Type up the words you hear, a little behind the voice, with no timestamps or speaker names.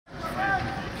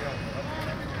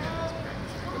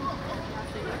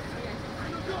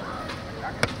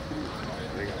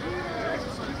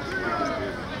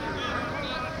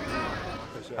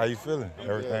How you feeling?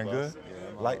 Everything good?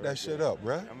 Light that shit up,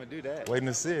 bruh. I'm gonna do that. Waiting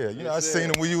to see it. You know, I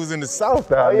seen him when you was in the South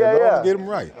down there. I'm gonna get him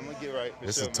right. I'm gonna get right.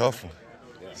 It's a tough one.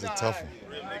 It's a tough one.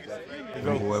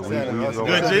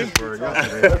 Good, G?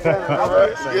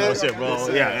 What's up, bro?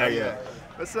 Yeah.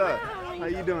 What's up? How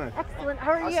you doing? Excellent.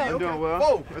 How are you? I'm doing well.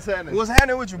 Whoa. What's happening? What's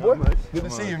happening with you, boy? Good to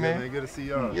see you, man. Good to see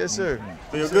y'all. Yes, sir.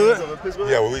 Feel good?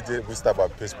 Yeah, well, we stopped by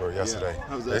Pittsburgh yesterday.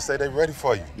 How's They that? say they ready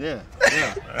for you. Yeah.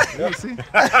 We'll see. We'll see.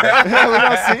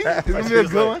 It's gonna be a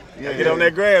good one. Get on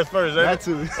that grass first, eh? That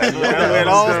too. That's where it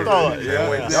all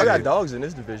starts. Y'all got dogs in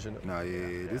this division. Nah,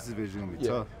 yeah. This division gonna be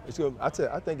Yeah, tough. it's gonna.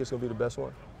 I think it's gonna be the best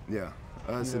one. Yeah.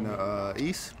 Us in the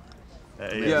East.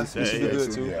 Yeah, this is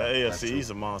good too. AFC, he's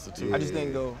a monster too. I just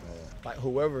think though, like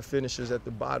whoever finishes at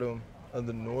the bottom of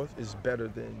the North is better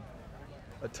than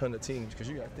a ton of teams because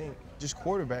you got to think just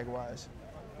quarterback wise,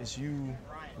 it's you,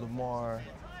 Lamar,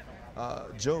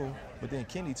 Joe, but then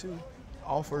Kenny too,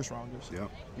 all first rounders.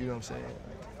 Yep. You know what I'm saying?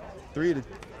 Like,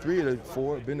 three of the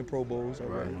four have been to Pro Bowls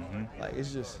already. Like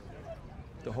it's just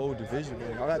the whole division,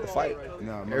 man. Y'all have to fight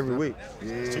every week.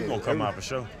 Yeah. Two gonna come out for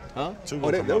sure. Huh? Two Oh,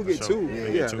 gonna come they'll out for get sure.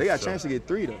 two. Yeah, two they got a for chance to sure. get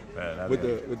three though. Yeah,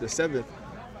 with the seventh.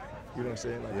 You know what I'm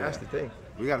saying? Like that's the thing.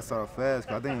 We gotta start fast.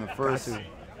 'Cause I think in the first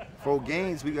 4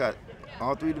 games we got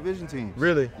all 3 division teams.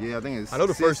 Really? Yeah, I think it's. I know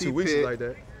the first 2 weeks Pitt, is like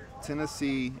that.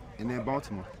 Tennessee, and then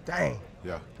Baltimore. Dang.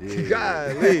 Yeah.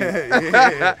 Golly.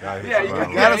 Yeah,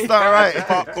 you gotta start right.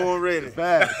 Popcorn ready.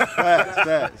 Fast.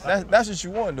 That's what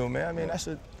you want though, man. I mean, that's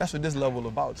what this level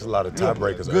about. There's a lot of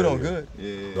tiebreakers. Good on earlier.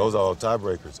 good. Yeah. Those are all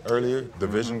tiebreakers. Earlier,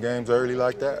 division games early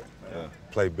like that,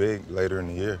 play big later in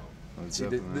the year. See,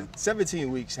 the 17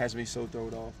 weeks has me so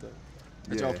thrown off though.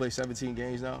 That y'all Yeah. play 17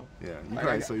 games now. Yeah, you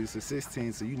probably so used to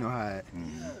 16, so you know how it.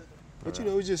 But you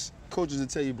know, it's just coaches will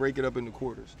tell you break it up into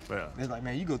quarters. Yeah. It's like,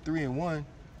 man, you go 3-1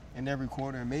 in every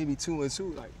quarter, and maybe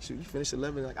 2-2. Like, shoot, you finish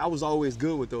 11. Like, I was always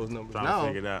good with those numbers. Trying Now, to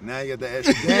figure it out. Now you got the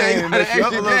extra game. yeah, you got an extra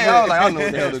game. I was like, I don't know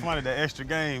what the hell It's to funny, that extra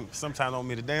game sometimes don't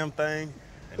mean a damn thing.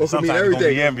 And Well, for me, sometimes it's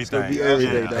gonna everything. be It's gonna everything. be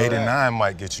everything, dog. 8 and 9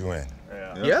 might get you in.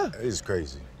 Yeah. It's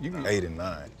crazy. 8 and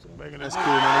 9. That's cool,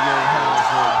 man.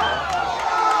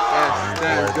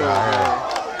 That's dope, man.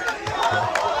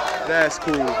 That's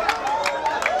cool.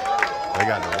 They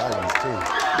got the Lions too.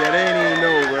 Yeah, they ain't even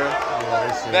know, bro.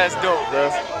 That's dope, bro.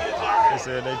 They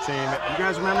said they team. You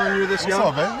guys remember when you were this What's young?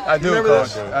 up, man? I do, remember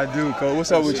coach. this? I do, coach.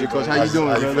 What's up with you, coach? How you doing,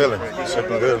 How you brother? feeling?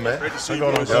 Looking good, man. What's going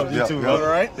on? You too, Yep. all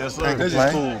right? Yes, sir. This is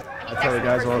Playing? cool. I tell the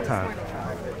guys all the time.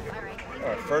 All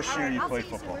right, first year you played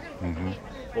football.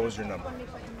 What was your number?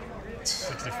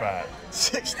 65.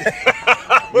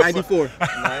 94.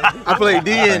 I played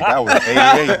DN. That was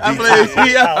 88.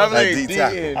 I played D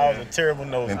tackle. DN. I was a terrible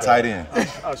nose. And guy. tight end.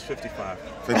 I was 55.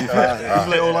 55.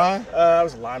 You play O-line? I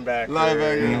was a linebacker.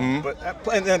 Linebacker.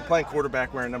 But and then playing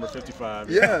quarterback wearing number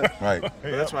 55. Yeah. Right. But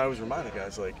that's why I always remind the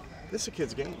guys, like, this is a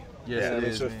kid's game. Yes, it I mean,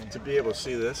 is, so man. to be able to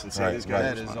see this and see Right, these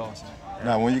guys. That is awesome.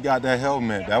 Now, when you got that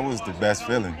helmet, that was the best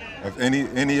feeling. Of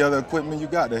any other equipment you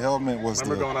got, the helmet was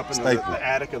Remember the going up in staple. the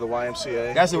attic of the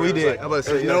YMCA? That's what where we it was did. I'm about to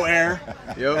say, there's no air.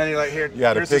 Yep. And you're like, here, You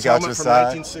had to here's pick this out helmet your from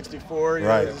side. 1964. You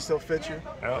Right. know, does it still fit you?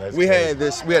 That's We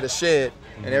crazy. had a shed,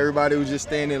 and everybody was just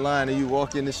standing in line, and you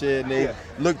walk in the shed, and they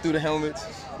look through the helmets.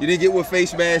 You didn't get what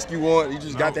face mask you want. You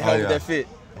just got the helmet that fit.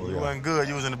 You wasn't good.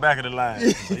 You was in the back of the line.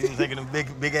 So you was taking them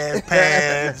big ass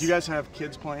pads. Do you guys have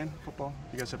kids playing football?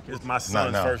 You guys have kids? It's my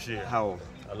son's No. first year. How old?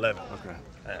 11. Okay.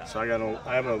 So I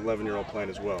have an 11-year-old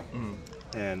playing as well.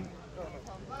 And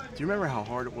do you remember how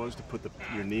hard it was to put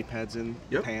your knee pads in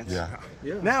your pants?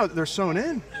 Yeah. Now they're sewn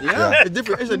in. Yeah. It's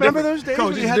different. It's a Remember different, those days Coach,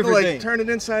 when it's you a had to different like thing. turn it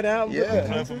inside out? Yeah.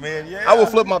 Yeah. I would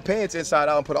flip my pants inside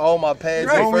out and put all my pads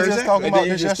Right. in What we first, just talking and about then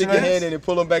you this just stick your yesterday? hand in and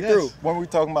pull them back through. When we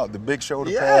talking about the big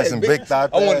shoulder Yeah, pads and big thigh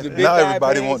I wanted pads, the big now thigh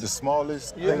everybody pads. want the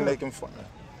smallest thing they can find.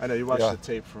 I know you watch Yeah. the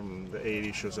tape from the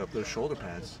 80s shows up those shoulder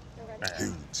pads.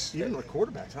 Huge. Even the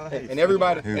quarterbacks. How the hell you And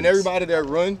everybody that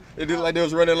run, it looked like they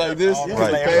was running like this.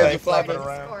 Right. Right. Pads were flopping.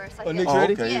 Score, so Oh, Nick's yeah.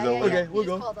 ready? Okay, he's over Okay, there. we'll He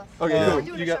go. just called us. Okay, Yeah. cool.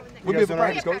 Doing You got. something. We'll be able to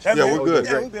practice, coach. Yeah, we're good.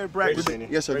 Yeah, we did practice.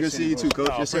 Yes, sir. Good to see you too, coach.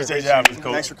 Yes, sir. Appreciate y'all,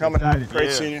 Coach. Thanks for coming. Great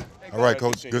Yeah. seeing you. All right,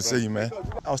 coach. Good to see you, man.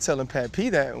 I was telling Pat P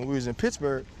that when we was in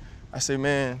Pittsburgh, I said,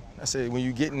 man, when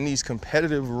you get in these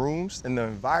competitive rooms and the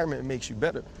environment makes you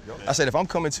better. I said, if I'm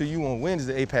coming to you on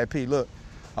Wednesday, hey, Pat P, look,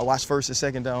 I watched first and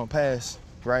second down pass,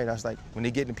 right? I was like, when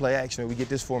they get in play action, we get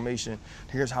this formation,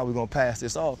 here's how we're gonna pass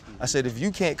this off. I said, if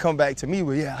you can't come back to me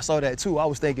with, yeah, I saw that too, I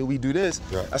was thinking we do this.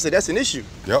 Yeah. I said, that's an issue.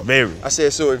 Yep. Very. I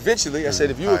said, so eventually, I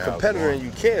said, if you're a High out competitor the and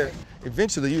you care,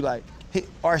 eventually you like, hey,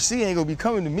 RC ain't gonna be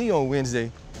coming to me on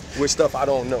Wednesday with stuff I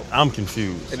don't know. I'm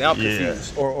confused. And I'm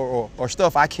confused. Or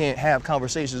stuff I can't have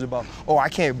conversations about, or I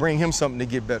can't bring him something to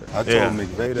get better. I told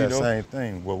McVay that same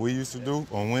thing. What we used to do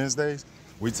on Wednesdays,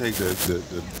 we take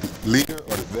the leader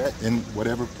or the vet in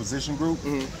whatever position group,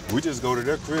 we just go to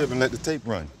their crib and let the tape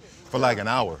run for like an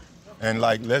hour. And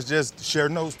like, let's just share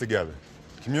notes together.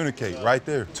 Communicate right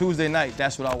there. Tuesday night,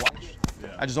 that's what I watched.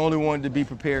 Yeah. I just only wanted to be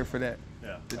prepared for that.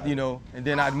 Yeah. You know, and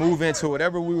then I'd move into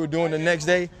whatever we were doing the next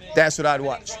day, that's what I'd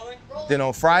watch. Then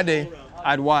on Friday,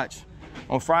 I'd watch.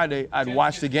 On Friday, I'd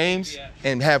watch the games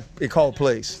and have it called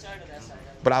plays.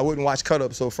 But I wouldn't watch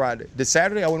cut-ups on Friday. This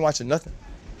Saturday, I wouldn't watch nothing.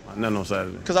 Nothing on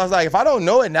Saturday. Because I was like, if I don't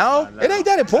know it now, it ain't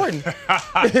that important.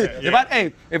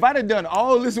 If I'd have done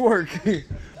all this work.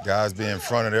 Guys be in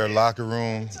front of their locker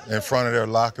room, in front of their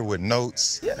locker with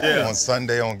notes on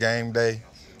Sunday on game day.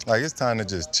 Like, it's time to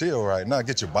just chill right now.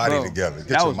 Get your body together.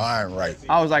 Get your mind right.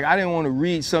 I was like, I didn't want to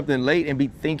read something late and be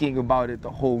thinking about it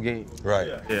the whole game. Right.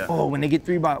 Yeah. Oh, when I get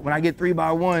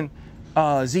 3x1,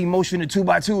 Z motion to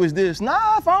 2x2 is this.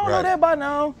 Nah, if I don't know that by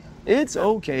now, it's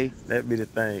okay. That'd be the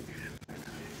thing.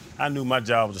 I knew my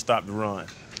job was to stop the run.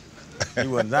 You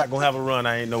was not gonna have a run.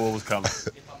 I ain't know what was coming.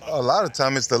 A lot of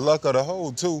time it's the luck of the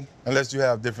hold too, unless you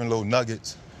have different little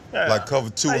nuggets. Yeah. Like cover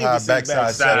 2 high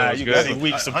backside setup. You got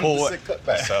weak support.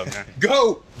 What's up, man?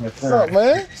 Go! What's up,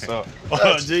 man? What's up?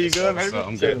 Oh, G, you good, man?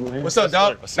 I'm good. What's up,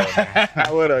 dog? What's up, man?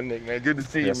 What up, Nick, man? Good to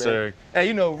see you, man. Sir. Hey,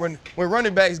 you know, when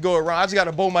running backs go around, I just got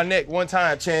to bow my neck one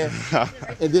time, Chan.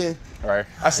 And then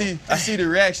I see the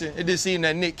reaction. It didn't seem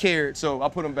that Nick cared, so I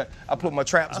put him back. I put my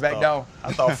traps back down.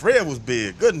 I thought Fred was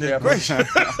big. Goodness gracious.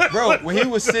 Bro, when he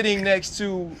was sitting next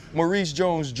to Maurice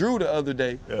Jones-Drew the other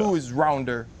day, who is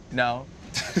rounder now,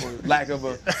 for lack of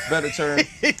a better term.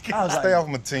 I was Stay off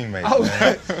my teammate,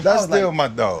 man. That's still my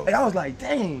dog. And I was like,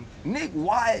 dang, Nick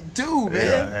Wyatt dude,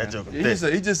 man. He's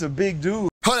just a big dude.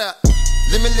 Hold up,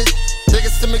 limitless. Take a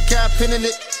stomach, cap, pinning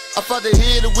it. I fought the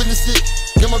head to witness it.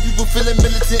 Get my people feeling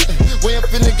militant. Way I'm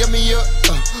feeling, got me up.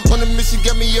 On the mission,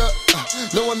 got me up.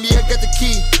 Knowing me, I got the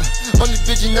key. Only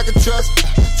vision I can trust.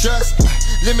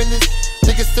 Limitless.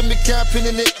 Take a stomach, cap,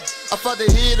 pinning it. I fought the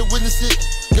head to witness it.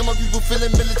 Get my people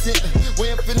feeling militant.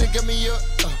 Way I'm feeling, got me up.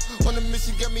 On the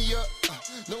mission, got me up.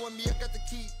 Knowing me, I got the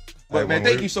key. But man,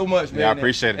 thank you so much, man. Yeah, I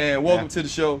appreciate it. And welcome to the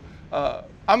show.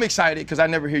 I'm excited because I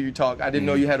never hear you talk. I didn't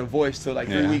know you had a voice till like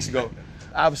 3 weeks ago.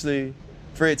 Obviously,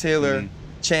 Fred Taylor,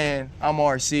 Chan, I'm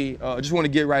RC. Just want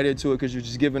to get right into it because you're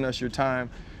just giving us your time.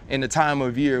 And the time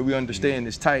of year, we understand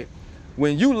is tight.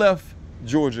 When you left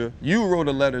Georgia, you wrote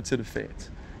a letter to the fans.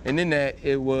 And in that,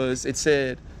 it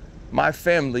said, my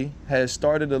family has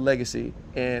started a legacy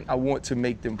and I want to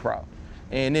make them proud.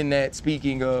 And in that,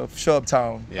 speaking of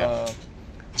Chubbtown,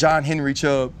 John Henry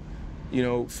Chubb, you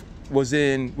know, was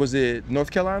it North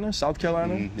Carolina, South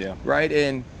Carolina? Right?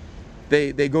 And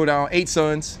they go down 8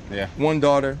 sons, 1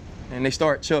 daughter, and they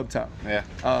start Chubbtown.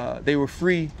 They were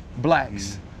free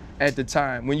blacks at the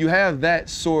time. When you have that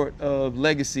sort of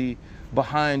legacy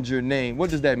behind your name, what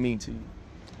does that mean to you?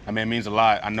 I mean, it means a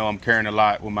lot. I know I'm carrying a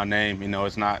lot with my name. You know,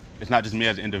 it's not just me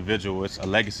as an individual. It's a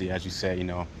legacy, as you say. You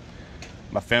know,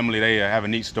 my family, they have a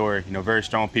neat story. You know, very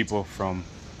strong people from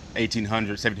 1800s,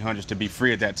 1700s to be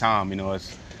free at that time. You know,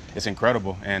 it's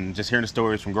incredible. And just hearing the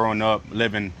stories from growing up,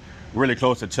 living really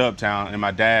close to Chubbtown, and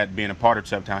my dad being a part of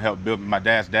Chubbtown helped build my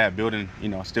dad's dad building. You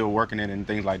know, still working in it and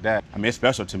things like that. I mean, it's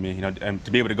special to me. You know, and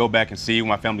to be able to go back and see when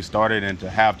my family started and to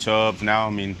have Chubbs now.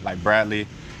 I mean, like Bradley.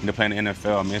 You know, playing the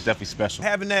NFL, I mean, it's definitely special.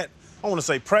 Having that, I want to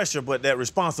say pressure, but that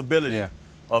responsibility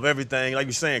of everything, like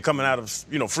you're saying, coming out of,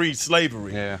 you know, free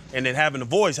slavery, and then having the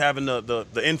voice, having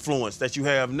the influence that you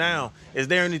have now. Is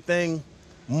there anything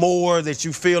more that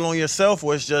you feel on yourself,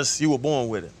 or it's just you were born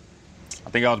with it?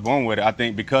 I think I was born with it. I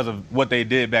think because of what they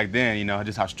did back then, you know,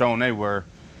 just how strong they were,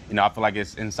 you know, I feel like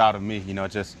it's inside of me. You know,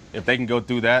 just if they can go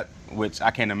through that, which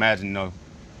I can't imagine, you know,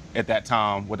 at that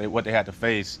time what they had to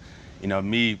face. You know,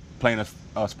 me playing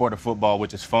a sport of football,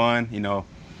 which is fun, you know,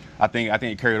 I think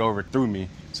it carried over through me.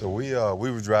 So we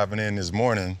were driving in this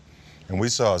morning, and we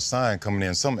saw a sign coming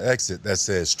in, some exit that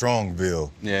said Strongville.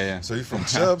 So you from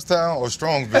Chubbstown or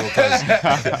Strongville?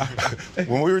 Because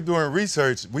when we were doing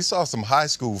research, we saw some high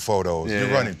school photos. You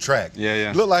running track.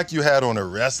 Looked like you had on a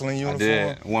wrestling uniform.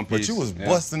 I did. One piece. But you was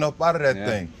busting up out of that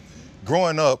thing.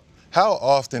 Growing up, how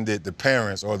often did the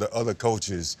parents or the other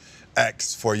coaches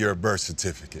ask for your birth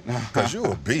certificate? Because you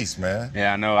a beast, man.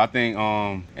 Yeah, I know. I think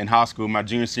in high school, my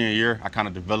junior, senior year, I kind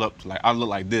of developed, like, I looked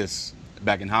like this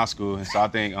back in high school. And so I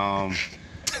think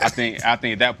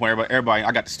at that point, everybody,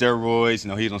 I got the steroids, you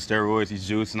know, he's on steroids, he's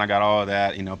juicing, I got all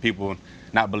that, you know, people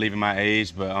not believing my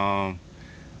age. But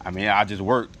I mean, I just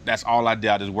worked. That's all I did.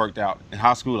 I just worked out in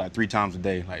high school like 3 times a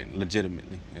day, like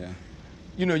legitimately. Yeah.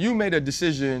 You know, you made a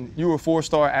decision. You were a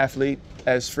 4-star athlete,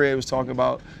 as Fred was talking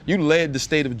about. You led the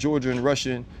state of Georgia in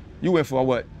rushing. You went for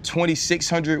what,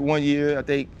 2,600 one year, I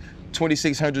think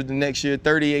 2,600 the next year,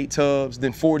 38 tubs,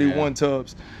 then 41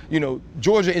 tubs. You know,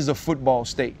 Georgia is a football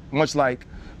state, much like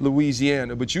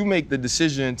Louisiana, but you make the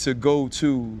decision to go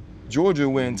to Georgia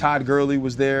when Todd Gurley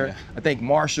was there. Yeah. I think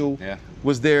Marshall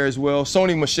was there as well.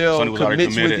 Sony Michel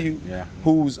commits with you,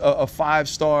 who's a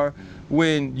 5-star.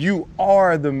 When you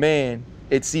are the man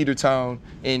at Cedartown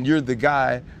and you're the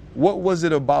guy, what was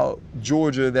it about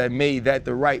Georgia that made that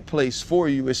the right place for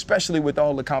you, especially with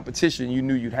all the competition you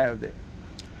knew you'd have there?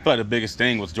 I feel like the biggest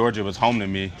thing was Georgia was home to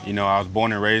me. You know, I was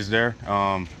born and raised there.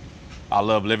 I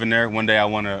love living there. One day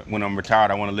when I'm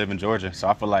retired, I want to live in Georgia. So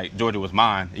I feel like Georgia was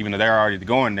mine, even though they're already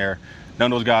going there.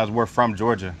 None of those guys were from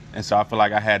Georgia. And so I feel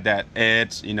like I had that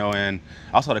edge, you know, and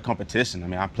also the competition. I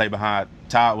mean, I played behind,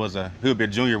 Todd he would be a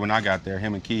junior when I got there,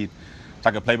 him and Keith. So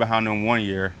I could play behind them 1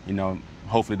 year, you know,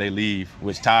 hopefully they leave,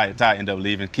 which Ty ended up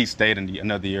leaving. Keith stayed in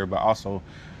another year, but also,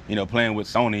 you know, playing with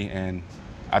Sony. And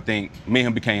I think me and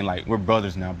him became like, we're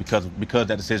brothers now because of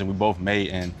that decision we both made.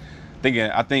 And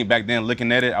I think back then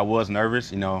looking at it, I was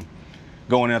nervous, you know,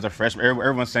 going in as a freshman.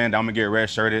 Everyone's saying that I'm gonna get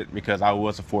red-shirted because I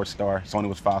was a 4-star, Sony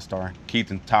was 5-star.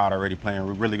 Keith and Todd already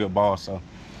playing really good ball. So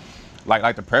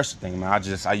like the pressure thing, man,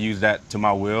 I use that to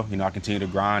my will. You know, I continue to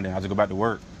grind and I just go back to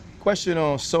work. Question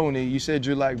on Sony, you said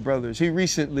you're like brothers. He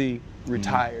recently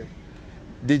retired.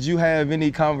 Did you have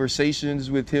any conversations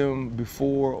with him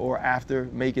before or after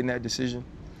making that decision?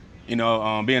 You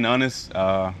know, being honest,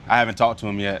 I haven't talked to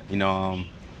him yet. You know,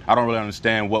 I don't really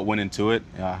understand what went into it.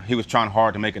 He was trying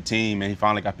hard to make a team, and he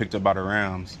finally got picked up by the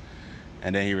Rams,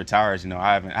 and then he retires. You know,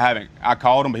 I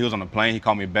called him, but he was on the plane. He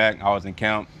called me back. I was in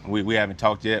camp. We haven't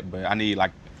talked yet, but I need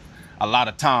like a lot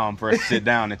of time for us to sit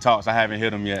down and talk. So I haven't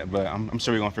hit him yet, but I'm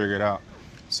sure we're gonna figure it out.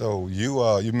 So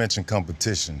you mentioned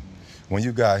competition. When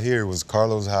you got here, it was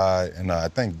Carlos Hyde and I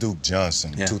think Duke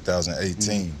Johnson,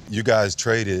 2018. You guys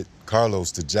traded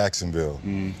Carlos to Jacksonville,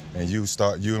 and you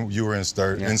were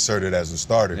inserted as a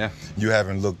starter. You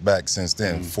haven't looked back since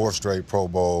then. 4 straight Pro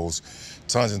Bowls,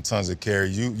 tons and tons of carry.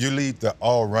 You lead the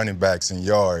all running backs in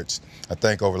yards. I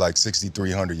think over like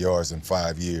 6,300 yards in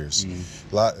 5 years.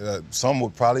 Some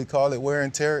would probably call it wear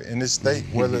and tear in this state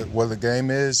where the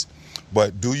game is.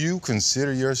 But do you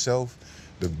consider yourself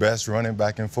the best running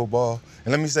back in football?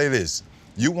 And let me say this.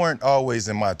 You weren't always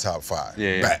in my top 5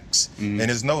 backs. And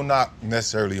it's no knock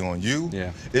necessarily on you.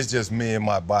 It's just me and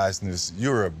my biasness.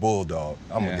 You're a bulldog.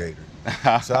 I'm a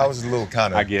Gator. So I was a little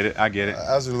kind of... I get it.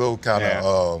 I was a little kind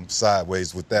of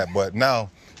sideways with that. But now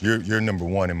you're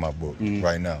 #1 in my book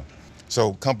right now.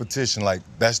 So competition, like,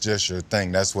 that's just your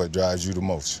thing. That's what drives you the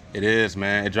most. It is,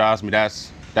 man. It drives me. That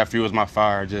fuels my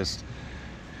fire. Just,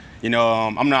 you know,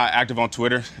 I'm not active on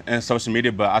Twitter and social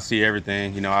media, but I see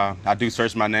everything. You know, I do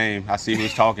search my name. I see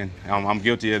who's talking. I'm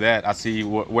guilty of that. I see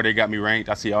where they got me ranked.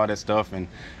 I see all that stuff, and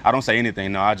I don't say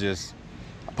anything. No, I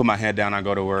put my head down. I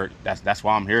go to work. That's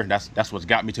why I'm here. That's what's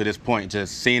got me to this point.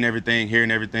 Just seeing everything, hearing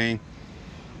everything,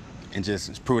 and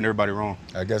just proving everybody wrong.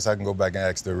 I guess I can go back and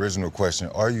ask the original question.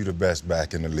 Are you the best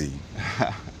back in the league?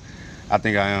 I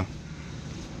think I am.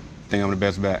 I think I'm the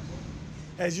best back.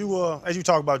 As you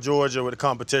talk about Georgia with the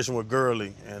competition with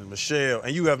Gurley and Michelle,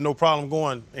 and you have no problem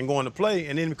going to play,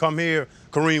 and then you come here,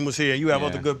 Kareem was here, and you have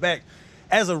other good backs.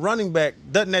 As a running back,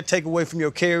 doesn't that take away from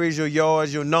your carries, your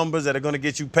yards, your numbers that are going to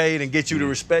get you paid and get you the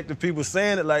respect of people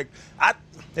saying it? Like,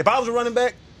 if I was a running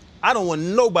back, I don't want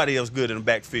nobody else good in the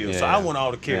backfield, so I want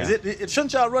all the carries.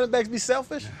 Shouldn't y'all running backs be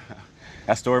selfish?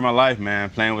 That's the story of my life,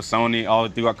 man. Playing with Sony all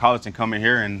throughout college and coming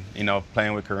here and, you know,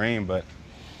 playing with Kareem. But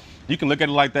you can look at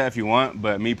it like that if you want,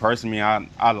 but me personally,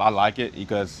 I like it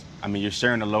because, I mean, you're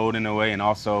sharing the load in a way, and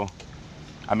also,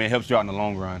 I mean, it helps you out in the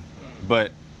long run.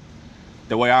 But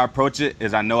the way I approach it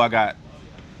is I know I got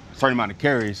a certain amount of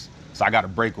carries, so I got to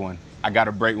break one. I got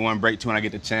to break 1, break 2, and I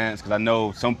get the chance because I know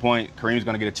at some point Kareem's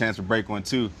going to get a chance to break 1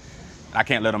 too. I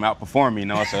can't let him outperform me, you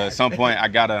know. So at some point I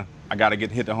gotta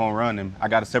hit the home run, and I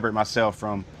gotta separate myself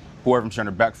from whoever I'm trying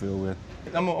to backfield with.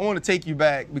 I want to take you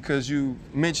back because you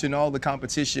mentioned all the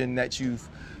competition that you've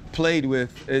played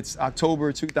with. It's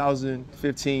October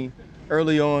 2015,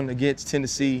 early on against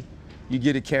Tennessee. You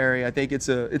get a carry. I think it's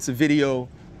a video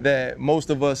that most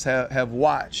of us have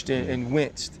watched and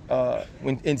winced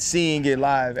in seeing it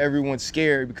live. Everyone's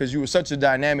scared because you were such a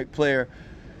dynamic player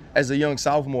as a young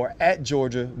sophomore at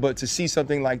Georgia, but to see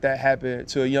something like that happen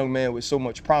to a young man with so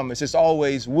much promise, it's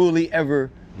always, will he ever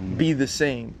be the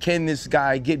same? Can this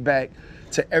guy get back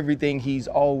to everything he's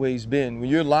always been? When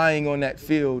you're lying on that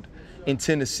field in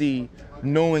Tennessee,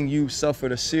 knowing you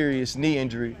suffered a serious knee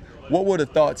injury, what were the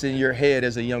thoughts in your head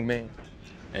as a young man?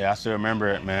 Yeah, I still remember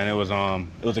it, man. It was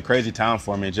a crazy time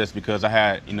for me just because I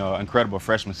had, an incredible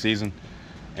freshman season.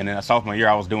 And then sophomore year,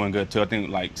 I was doing good too. I think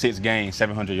like 6 games,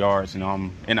 700 yards.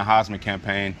 I'm in a Heisman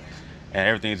campaign, and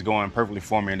everything's going perfectly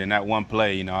for me. And then that one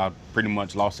play, I pretty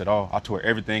much lost it all. I tore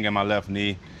everything in my left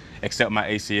knee, except my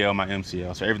ACL, my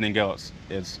MCL. So everything else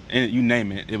you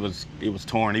name it, it was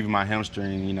torn. Even my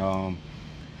hamstring,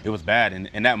 it was bad. And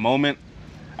in that moment,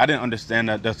 I didn't understand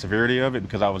the severity of it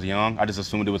because I was young. I just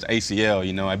assumed it was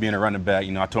ACL. Being a running back,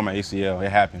 I tore my ACL. It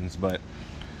happens, but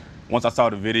once I saw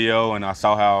the video and I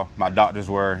saw how my doctors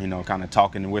were, kind of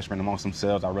talking and whispering amongst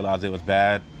themselves, I realized it was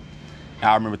bad. And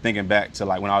I remember thinking back to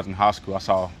like when I was in high school, I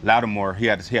saw Lattimore. He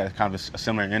had kind of a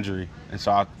similar injury, and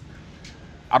so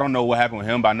I don't know what happened with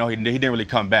him, but I know he didn't really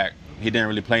come back. He didn't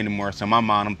really play anymore. So in my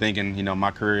mind, I'm thinking,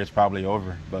 my career is probably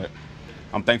over. But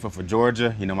I'm thankful for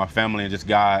Georgia, my family, and just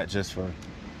God, just for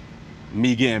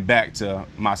me getting back to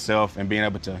myself and being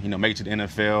able to, make it to the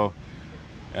NFL.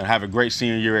 And have a great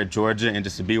senior year at Georgia, and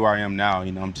just to be where I am now,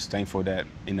 I'm just thankful that,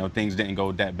 things didn't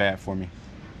go that bad for me.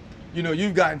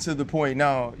 You've gotten to the point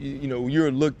now,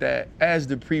 you're looked at as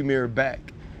the premier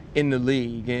back in the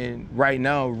league. And right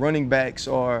now, running backs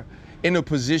are in a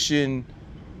position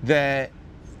that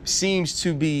seems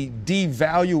to be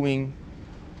devaluing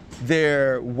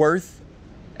their worth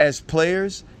as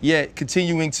players, yet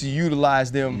continuing to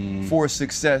utilize them for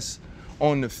success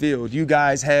on the field. You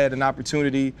guys had an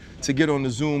opportunity to get on the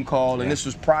Zoom call, and this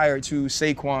was prior to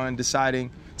Saquon deciding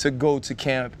to go to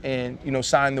camp and,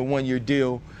 sign the 1-year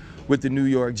deal with the New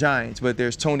York Giants. But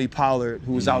there's Tony Pollard,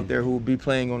 who's out there, who will be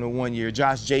playing on the 1-year.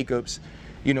 Josh Jacobs,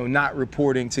 not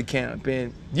reporting to camp.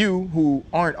 And you, who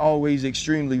aren't always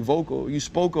extremely vocal, you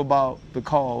spoke about the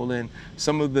call and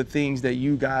some of the things that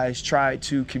you guys tried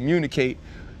to communicate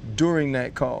during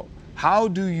that call. How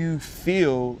do you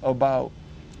feel about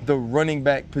the running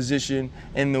back position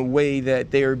and the way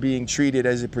that they are being treated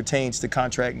as it pertains to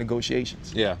contract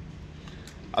negotiations? Yeah,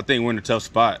 I think we're in a tough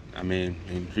spot.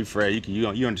 Fred,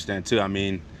 you understand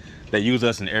too. They use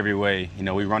us in every way.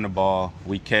 We run the ball,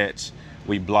 we catch,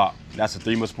 we block. That's the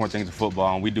 3 most important things in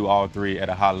football, and we do all 3 at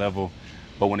a high level.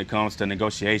 But when it comes to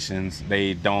negotiations,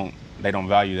 they don't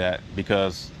value that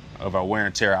because of our wear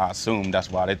and tear. I assume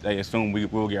that's why they assume we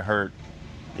will get hurt,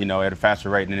 at a faster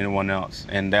rate than anyone else.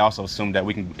 And they also assume that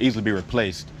we can easily be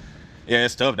replaced. Yeah,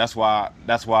 it's tough. That's why,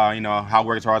 I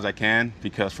work as hard as I can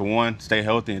because, for one, stay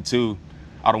healthy, and 2,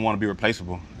 I don't want to be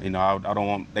replaceable. I don't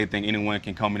want, they think anyone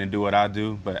can come in and do what I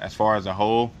do. But as far as a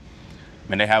whole,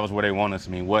 they have us where they want us.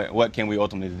 What can we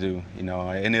ultimately do? At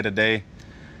the end of the day,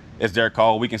 it's their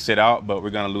call. We can sit out, but we're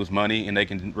going to lose money, and they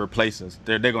can replace us.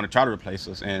 They're going to try to replace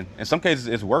us. And in some cases,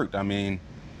 it's worked.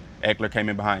 Eckler came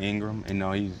in behind Ingram.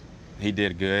 He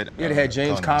did good. Yeah, they had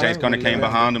James Conner. James Conner came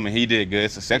behind him, and he did good,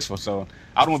 successful. So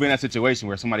I don't want to be in that situation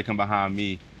where somebody come behind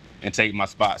me and take my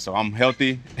spot. So I'm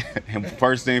healthy. And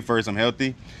first thing first, I'm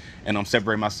healthy, and I'm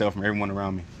separating myself from everyone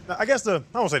around me. Now, I guess I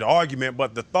won't say the argument,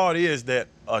 but the thought is that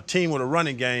a team with a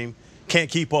running game can't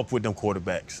keep up with them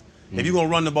quarterbacks. If you're going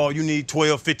to run the ball, you need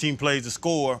 12, 15 plays to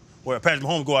score, where Patrick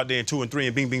Mahomes go out there in 2 and 3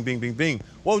 and bing, bing, bing, bing, bing.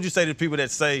 What would you say to people that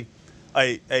say,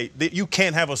 you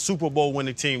can't have a Super Bowl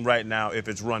winning team right now if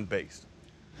it's run-based?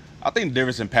 I think the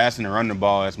difference in passing and running the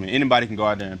ball is, anybody can go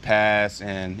out there and pass,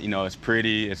 and, it's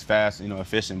pretty, it's fast,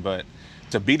 efficient. But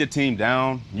to beat a team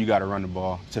down, you got to run the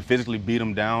ball. To physically beat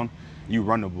them down, you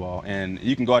run the ball. And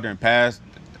you can go out there and pass.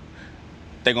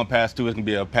 They're going to pass too. It's going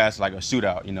to be a pass like a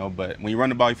shootout, But when you run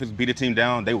the ball, you physically beat a team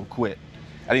down, they will quit.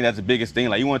 I think that's the biggest thing.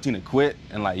 Like, you want a team to quit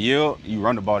and, yield, you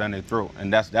run the ball down their throat.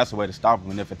 And that's the way to stop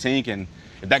them. And if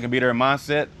that can be their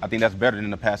mindset, I think that's better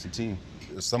than a passing team.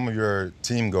 Some of your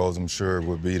team goals, I'm sure,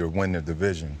 would be to win the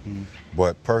division.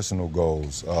 But personal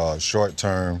goals,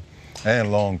 short-term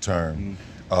and long-term,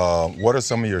 what are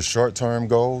some of your short-term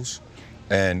goals?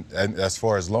 And as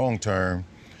far as long-term,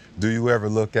 do you ever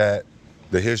look at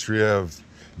the history of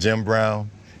Jim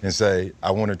Brown and say,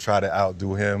 I want to try to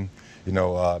outdo him,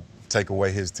 take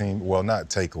away his team? Well, not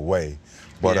take away,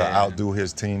 but outdo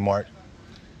his team, Mark?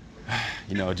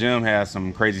 Jim has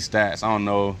some crazy stats. I don't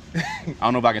know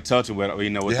if I can touch it with the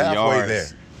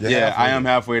yards. I am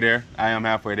halfway there.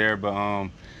 But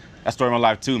that story of my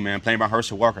life too, man. Playing by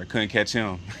Herschel Walker, I couldn't catch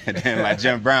him. And then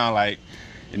Jim Brown, I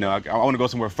want to go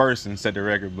somewhere first and set the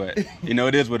record. But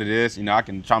it is what it is. I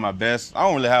can try my best. I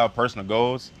don't really have personal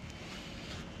goals.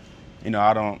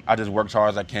 I just work as hard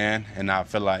as I can, and I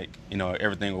feel like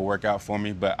everything will work out for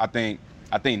me. But I think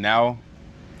now,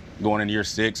 going into year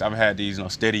 6, I've had these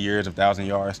steady years of 1,000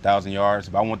 yards.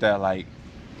 But I want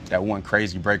that one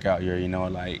crazy breakout year,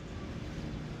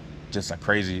 just a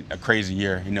crazy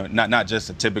year. You know, not just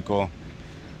a typical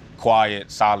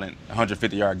quiet, silent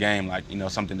 150-yard game, like, you know,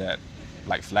 something that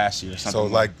like flashy or something.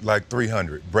 So like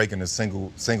 300, breaking a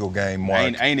single game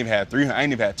mark. I ain't even had 300. I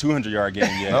ain't even had 200-yard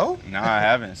game yet. No? No, I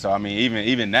haven't. So I mean,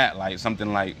 even that, like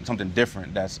something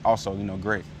different. That's also, you know,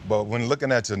 great. But when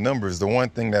looking at your numbers, the one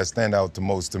thing that stand out the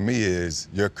most to me is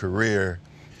your career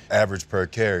average per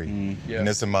carry. In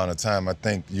this amount of time, I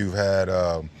think you've had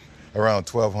around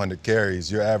 1,200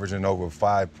 carries. You're averaging over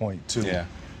 5.2,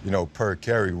 you know, per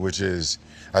carry, which is,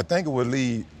 I think it would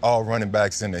lead all running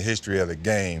backs in the history of the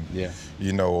game,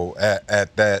 you know,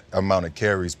 at that amount of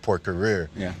carries per career.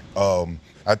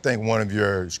 I think one of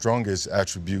your strongest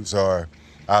attributes are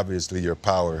obviously your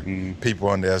power. People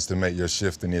underestimate your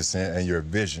shiftiness and your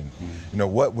vision. You know,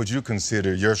 what would you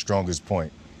consider your strongest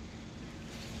point?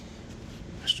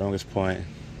 Strongest point?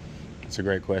 That's a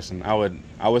great question.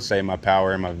 I would say my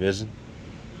power and my vision.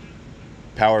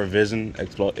 Power, vision,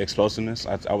 explosiveness,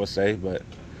 I would say, but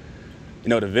you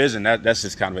know, the vision, that's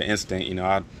just kind of an instinct. You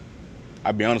know,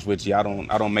 I'll be honest with you, I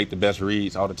don't make the best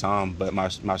reads all the time, but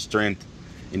my strength,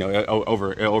 you know, it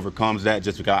overcomes that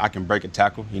just because I can break a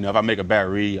tackle. You know, if I make a bad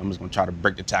read, I'm just gonna try to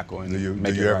break the tackle and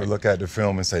make it Do you ever right. look at the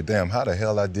film and say, damn, how the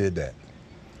hell I did that?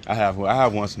 I have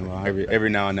once in a while. Every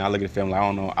now and then I look at the film like,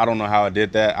 I don't know how I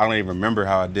did that. I don't even remember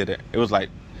how I did it. It was like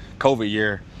COVID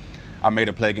year. I made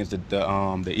a play against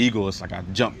the Eagles. Like I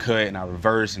jump cut and I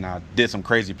reversed and I did some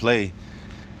crazy play.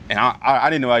 And I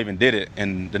didn't know I even did it.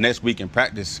 And the next week in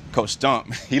practice, Coach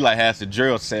Stump, he like has the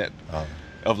drill set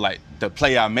of like the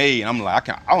play I made. And I'm like,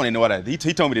 I don't even know what I did.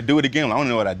 He told me to do it again. Like, I don't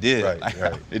know what I did.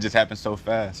 Right. It just happened so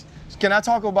fast. Can I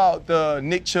talk about the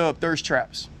Nick Chubb thirst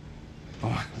traps?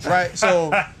 Right,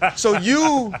 so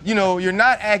you know, you're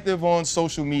not active on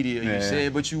social media, you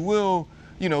said, but you will,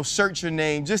 you know, search your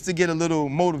name just to get a little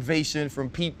motivation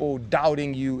from people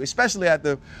doubting you, especially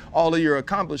after all of your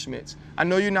accomplishments. I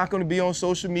know you're not going to be on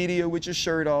social media with your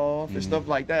shirt off and stuff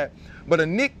like that, but a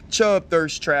Nick Chubb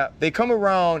thirst trap, they come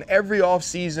around every off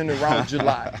season around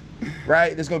July,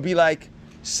 right? There's going to be like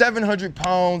 700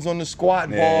 pounds on the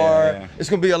squat bar. It's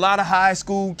gonna be a lot of high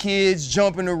school kids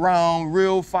jumping around,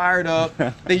 real fired up.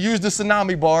 They use the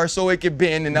tsunami bar so it could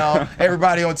bend, and now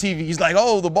everybody on TV is like,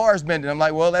 oh, the bar's bending. I'm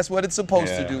like, well, that's what it's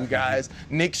supposed to do, guys.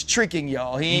 Nick's tricking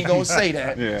y'all. He ain't gonna say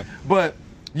that. But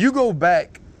you go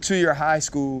back to your high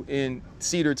school in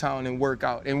Cedartown and work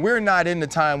out, and we're not in the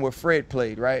time where Fred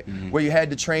played, right? Where you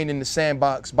had to train in the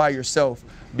sandbox by yourself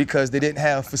because they didn't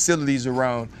have facilities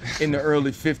around in the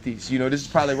early 50s. You know, this is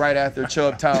probably right after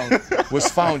Chubbtown was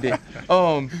founded.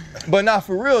 But not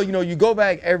for real, you know, you go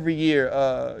back every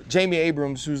year. Jamie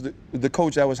Abrams, who's the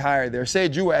coach that was hired there,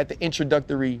 said you were at the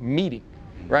introductory meeting,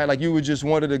 right? Like you were just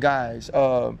one of the guys.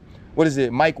 What is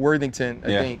it? Mike Worthington, I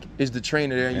think, is the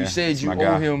trainer there. And you said you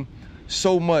owe him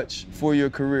so much for your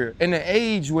career. In an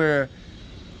age where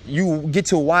you get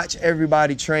to watch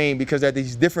everybody train because at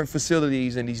these different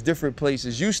facilities and these different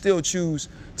places, you still choose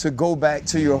to go back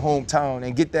to your hometown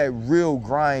and get that real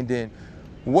grind in.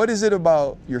 What is it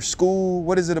about your school?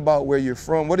 What is it about where you're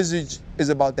from? What is it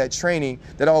about that training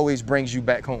that always brings you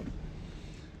back home?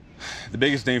 The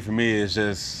biggest thing for me is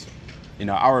just, you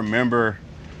know, I remember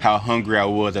how hungry I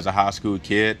was as a high school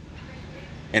kid,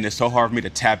 and it's so hard for me to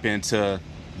tap into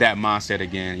that mindset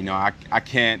again. You know, I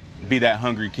can't be that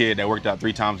hungry kid that worked out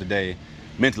 3 times a day.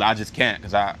 Mentally, I just can't,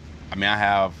 because I mean, I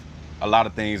have a lot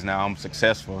of things now. I'm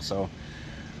successful, so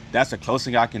that's the closest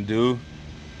thing I can do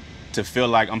to feel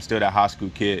like I'm still that high school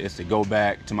kid, is to go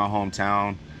back to my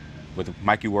hometown with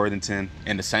Mikey Worthington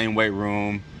in the same weight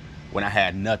room when I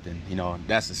had nothing. You know,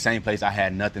 that's the same place I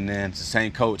had nothing in. It's the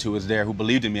same coach who was there, who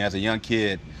believed in me as a young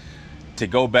kid. To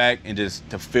go back and just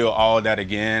to feel all that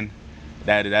again,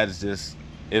 that is just,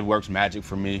 it works magic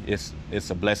for me. It's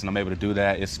a blessing I'm able to do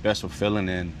that. It's a special feeling,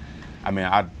 and I mean,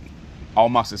 all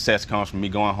my success comes from me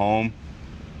going home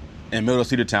in middle of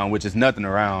Cedartown, which is nothing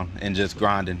around, and just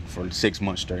grinding for 6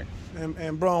 months straight.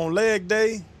 And bro, on leg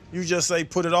day, you just say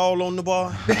put it all on the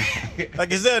bar?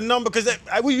 Like, is there a number? Because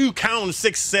you count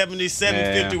 670,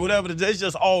 750, whatever. It's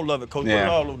just all of it, coach. Put it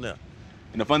all on there.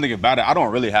 And the fun thing about it, I don't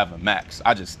really have a max.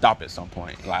 I just stop at some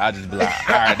point. Like, I just be like,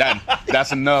 all right,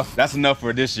 that's enough. That's enough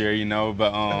for this year, you know.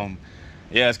 But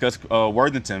yeah, it's because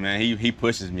Worthington, man, he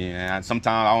pushes me, and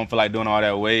sometimes I don't feel like doing all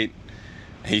that weight.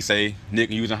 He say, Nick,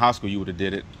 when you was in high school, you would have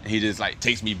did it. He just like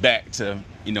takes me back to,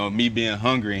 you know, me being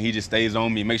hungry, and he just stays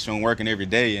on me, makes sure I'm working every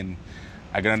day, and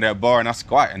I get under that bar and I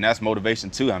squat, and that's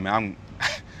motivation too. I mean,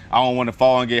 I don't want to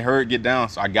fall and get hurt, get down,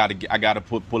 so I gotta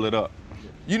pull it up.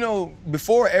 You know,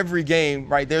 before every game,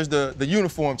 right, there's the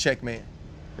uniform check man,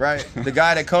 right? The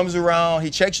guy that comes around, he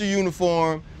checks your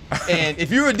uniform, and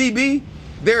if you're a DB,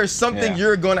 there is something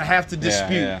you're gonna have to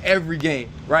dispute every game,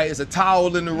 right? It's a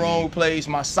towel in the wrong place,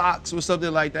 my socks or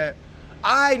something like that.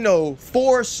 I know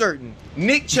for certain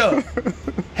Nick Chubb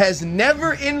has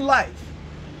never in life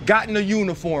gotten a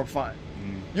uniform fine.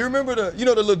 You remember the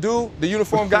little dude, the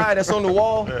uniform guy that's on the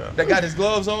wall that got his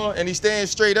gloves on and he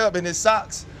stands straight up and his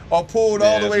socks are pulled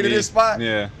all the way to this spot?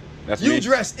 Yeah. That's you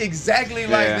dress exactly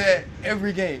like that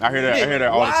every game. I hear that. Nick, I hear that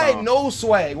all the time. Why no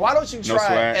swag? Why don't you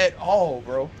try at all,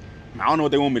 bro? I don't know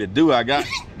what they want me to do. I got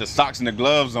the socks and the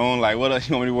gloves on. Like, what else?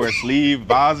 You want me to wear a sleeve,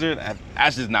 visor?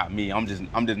 That's just not me. I'm just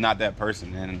not that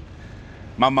person, man.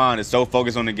 My mind is so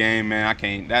focused on the game, man. I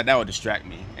can't. That would distract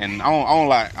me. And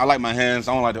I like my hands.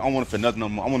 I want to feel nothing no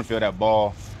more. I want to feel that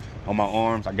ball on my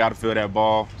arms. I got to feel that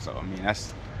ball. So I mean,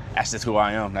 that's just who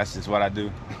I am. That's just what I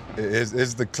do.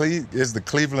 Is the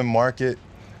Cleveland market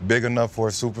big enough for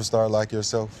a superstar like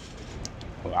yourself?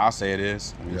 Well, I'll say it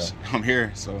is. I mean, I'm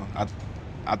here, so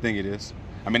I think it is.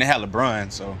 I mean, they had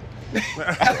LeBron, so. Hey,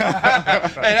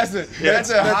 that's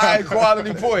a high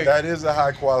quality point. That is a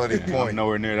high quality point. I'm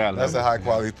nowhere near that level. That's a high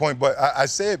quality point. But I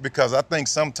say it because I think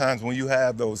sometimes when you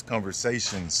have those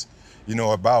conversations,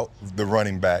 about the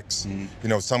running backs,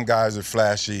 some guys are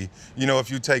flashy. If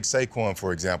you take Saquon,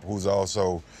 for example, who's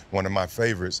also one of my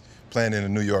favorites, playing in the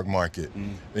New York market,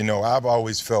 I've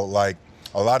always felt like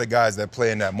a lot of guys that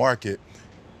play in that market,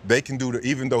 they can do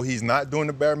even though he's not doing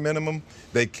the bare minimum,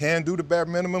 they can do the bare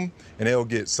minimum and they'll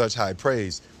get such high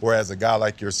praise. Whereas a guy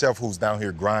like yourself who's down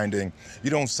here grinding,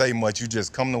 you don't say much, you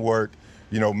just come to work,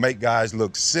 make guys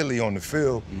look silly on the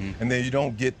field, and then you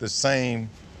don't get the same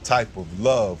type of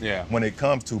love when it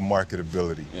comes to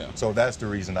marketability. So that's the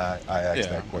reason I asked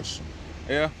that question.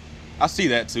 Yeah, I see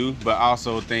that too, but I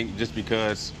also think just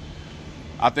because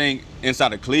I think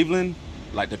inside of Cleveland,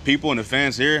 like the people and the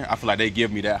fans here, I feel like they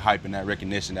give me that hype and that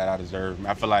recognition that I deserve.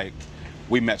 I feel like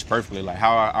we match perfectly. Like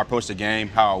how I approach the game,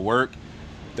 how I work,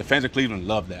 the fans of Cleveland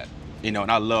love that. And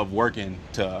I love working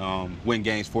to win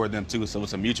games for them too. So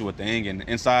it's a mutual thing. And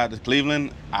inside of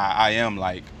Cleveland, I am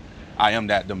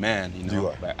that demand. You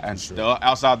are. And sure.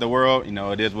 Outside the world,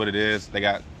 it is what it is. They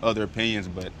got other opinions,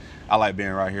 but I like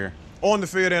being right here. On the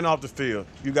field and off the field,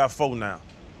 you got 4 now.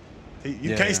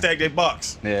 You can't stack that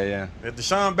box. Yeah. If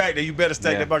Deshaun back there, you better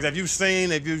stack that box. Have you seen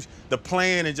the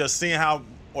plan and just seeing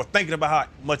or thinking about how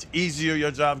much easier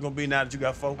your job's gonna be now that you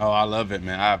got 4? Oh, I love it,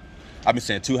 man. I've been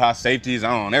saying 2 high safeties.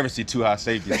 I don't ever see 2 high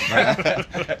safeties.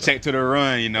 Check to the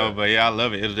run, But yeah, I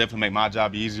love it. It'll definitely make my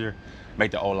job easier,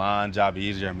 make the O-line job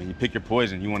easier. I mean, you pick your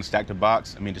poison. You want to stack the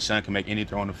box. I mean, Deshaun can make any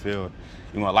throw on the field.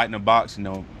 You want to lighten the box.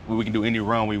 We can do any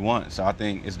run we want. So I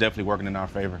think it's definitely working in our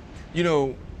favor.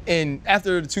 And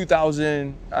after the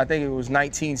 2000, I think it was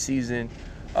 19 season,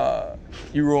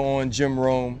 you were on Jim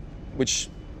Rome, which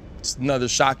is another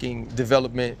shocking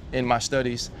development in my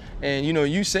studies. And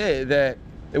you said that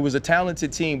it was a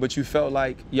talented team, but you felt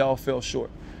like y'all fell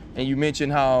short. And you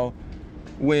mentioned how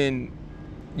when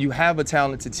you have a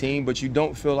talented team, but you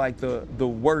don't feel like the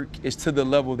work is to the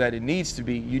level that it needs to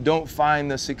be, you don't find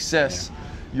the success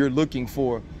you're looking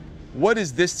for. What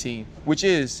is this team, which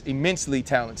is immensely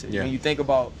talented? When you think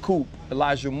about Coop,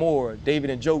 Elijah Moore,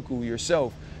 David Njoku,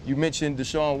 yourself, you mentioned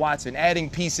Deshaun Watson, adding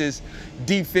pieces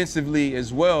defensively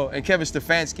as well, and Kevin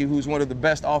Stefanski, who's one of the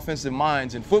best offensive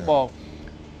minds in football.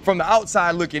 From the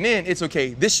outside looking in, it's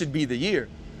okay, this should be the year.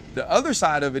 The other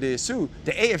side of it is, too,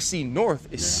 the AFC North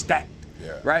is stacked.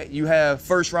 Right? You have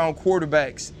first-round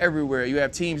quarterbacks everywhere. You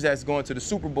have teams that's going to the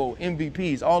Super Bowl,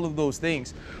 MVPs, all of those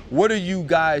things. What are you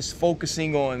guys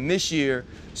focusing on this year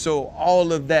so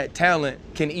all of that talent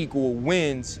can equal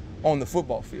wins on the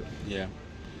football field? Yeah.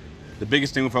 The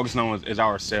biggest thing we're focusing on is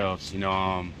ourselves.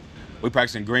 We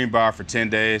practiced in Greenbrier for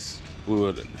 10 days. It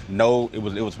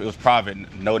was private.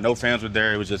 No fans were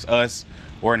there. It was just us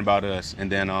worrying about us.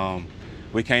 And then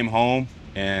we came home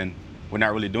and we're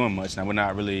not really doing much now. We're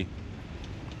not really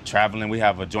traveling. We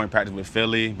have a joint practice with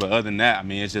Philly, but other than that, I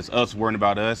mean, it's just us worrying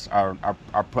about us. Our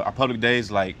public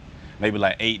days, maybe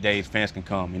 8 days, fans can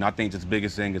come. I think the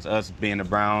biggest thing is us being the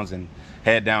Browns and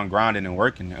head down, grinding and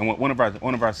working. And one of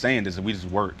our sayings is that we just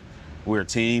work. We're a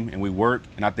team and we work.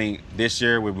 And I think this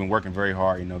year we've been working very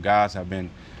hard. Guys have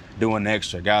been doing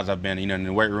extra. Guys have been, in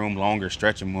the weight room longer,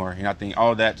 stretching more. And I think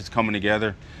all that just coming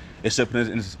together, it's just put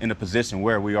us in a position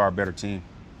where we are a better team.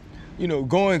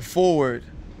 Going forward,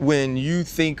 when you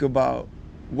think about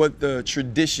what the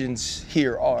traditions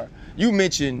here are, you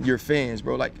mentioned your fans,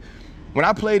 bro. Like, when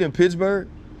I played in Pittsburgh,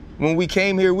 when we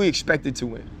came here, we expected to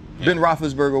win. Ben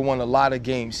Roethlisberger won a lot of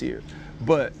games here.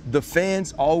 But the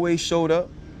fans always showed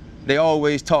up. They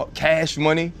always talked cash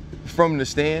money from the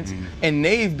stands. And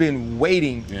they've been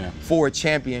waiting for a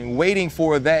champion, waiting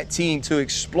for that team to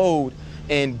explode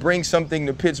and bring something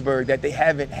to Pittsburgh that they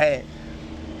haven't had.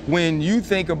 When you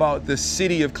think about the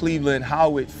city of Cleveland,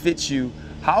 how it fits you,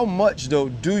 how much, though,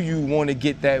 do you want to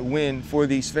get that win for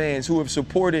these fans who have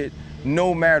supported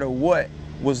no matter what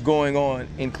was going on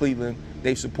in Cleveland?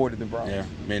 They've supported the Browns. Yeah,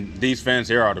 I mean, these fans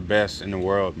here are the best in the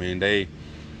world. I mean, they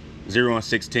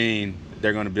 0-16.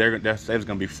 That's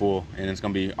gonna be full, and it's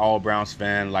gonna be all Browns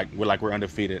fan. We're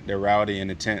undefeated. They're rowdy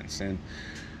and intense, and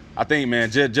I think,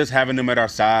 man, just having them at our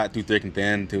side through thick and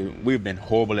thin. We've been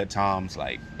horrible at times.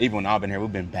 Like even when I've been here,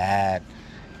 we've been bad,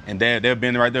 and they've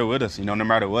been right there with us, no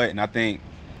matter what. And I think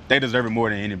they deserve it more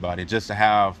than anybody, just to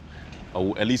have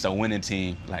at least a winning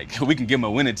team. Like we can give them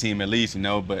a winning team at least,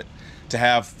 but to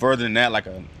have further than that, like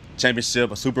a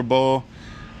championship, a Super Bowl.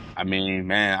 I mean,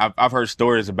 man, I've heard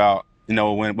stories about, when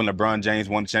LeBron James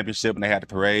won the championship and they had the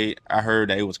parade. I heard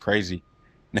that it was crazy.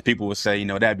 And the people would say,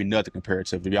 that'd be nothing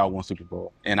comparative if y'all won Super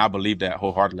Bowl. And I believe that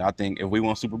wholeheartedly. I think if we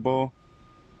won Super Bowl,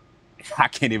 I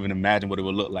can't even imagine what it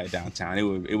would look like downtown.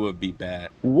 It would be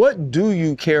bad. What do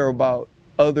you care about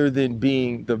other than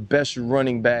being the best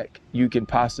running back you can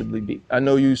possibly be? I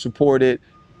know you supported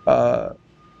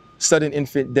sudden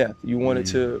infant death. You wanted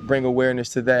to bring awareness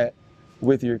to that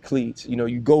with your cleats.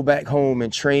 You go back home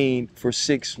and train for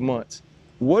 6 months.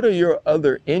 What are your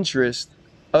other interests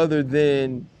other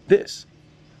than this?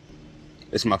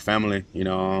 It's my family,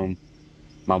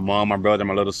 my mom, my brother,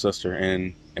 my little sister,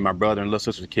 and my brother and little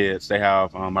sister's kids. They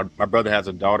have, my brother has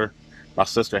a daughter, my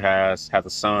sister has a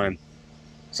son.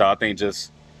 So I think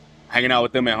just hanging out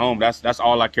with them at home, that's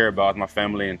all I care about, is my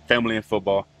family and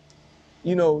football.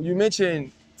 You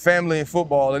mentioned family and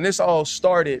football, and this all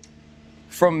started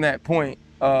from that point,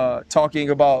 talking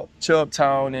about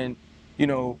Chubbtown and,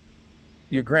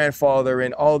 your grandfather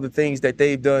and all the things that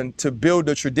they've done to build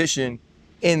a tradition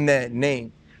in that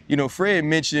name. Fred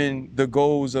mentioned the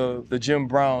goals of the Jim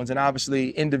Browns and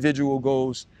obviously individual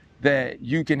goals that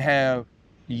you can have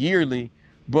yearly.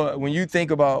 But when you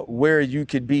think about where you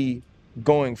could be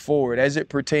going forward as it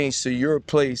pertains to your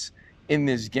place in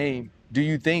this game, do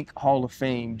you think Hall of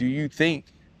Fame? Do you think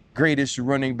greatest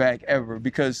running back ever?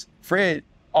 Because Fred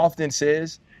often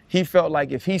says he felt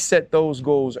like if he set those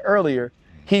goals earlier,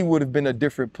 he would have been a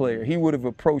different player. He would have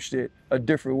approached it a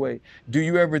different way. Do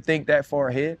you ever think that far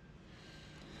ahead?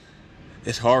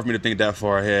 It's hard for me to think that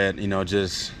far ahead,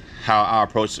 just how I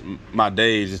approach my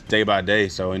days, just day by day.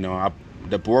 So,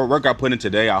 the work I put in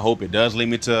today, I hope it does lead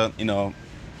me to,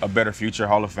 a better future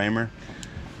Hall of Famer.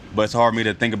 But it's hard for me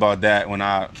to think about that when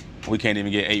we can't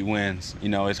even get 8 wins.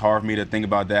 It's hard for me to think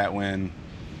about that when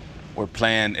we're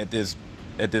playing at this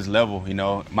level.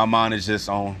 My mind is just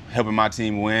on helping my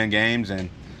team win games and,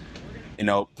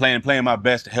 playing my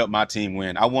best to help my team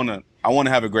win. I want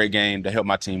to have a great game to help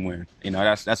my team win.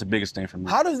 That's the biggest thing for me.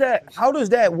 How does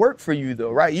that work for you though,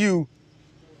 right? You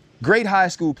great high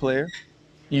school player.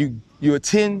 You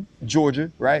attend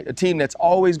Georgia, right? A team that's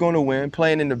always going to win,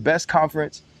 playing in the best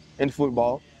conference in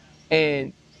football.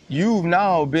 And you've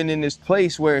now been in this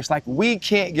place where it's like we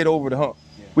can't get over the hump.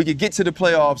 Yeah. We could get to the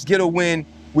playoffs, get a win.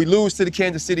 We lose to the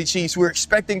Kansas City Chiefs. We're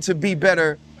expecting to be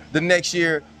better the next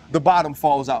year. The bottom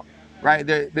falls out, right?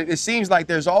 It seems like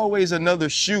there's always another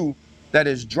shoe that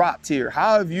is dropped here.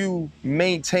 How have you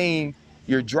maintained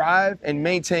your drive and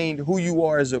maintained who you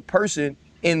are as a person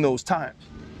in those times?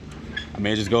 I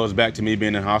mean, it just goes back to me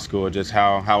being in high school, just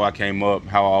how I came up,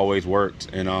 how I always worked.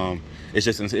 And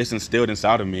it's instilled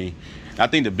inside of me. And I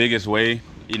think the biggest way,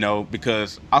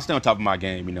 because I stay on top of my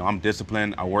game. I'm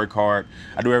disciplined, I work hard,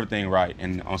 I do everything right.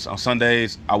 And on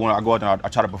Sundays, I go out there, I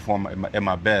try to perform at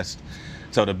my best.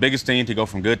 So the biggest thing to go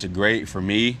from good to great for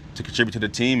me to contribute to the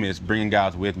team is bringing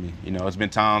guys with me. It's been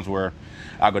times where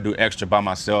I go do extra by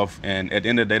myself, and at the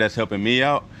end of the day, that's helping me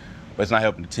out, but it's not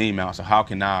helping the team out. So how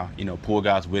can I, pull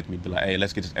guys with me, be like, hey,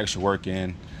 let's get this extra work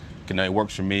in. It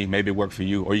works for me, maybe it works for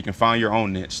you, or you can find your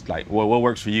own niche. Like, what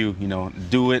works for you?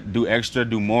 Do it, do extra,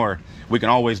 do more. We can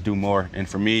always do more. And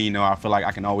for me, I feel like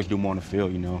I can always do more on the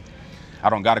field. I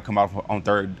don't got to come out on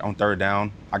third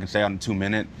down. I can stay out in 2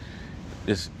 minutes.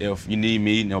 If you need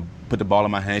me, put the ball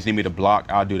in my hands, need me to block,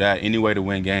 I'll do that. Any way to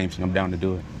win games, I'm down to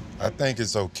do it. I think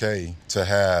it's okay to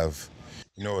have,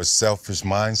 a selfish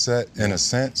mindset in a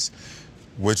sense,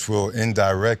 which will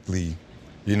indirectly,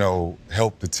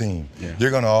 help the team. Yeah.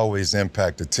 You're going to always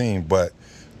impact the team, but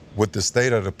with the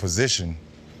state of the position,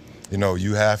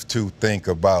 you have to think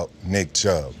about Nick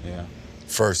Chubb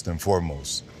first and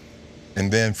foremost.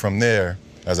 And then from there,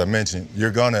 as I mentioned, you're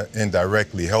going to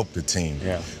indirectly help the team.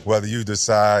 Yeah. Whether you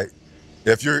decide,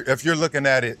 if you're looking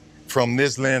at it from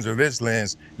this lens or this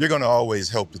lens, you're going to always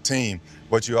help the team,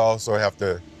 but you also have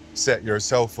to set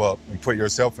yourself up and put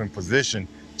yourself in position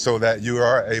so that you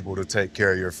are able to take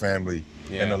care of your family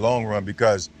in the long run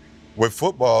because with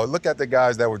football, look at the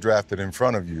guys that were drafted in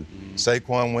front of you.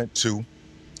 Saquon went 2,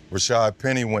 Rashad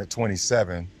Penny went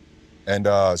 27, and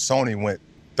Sony went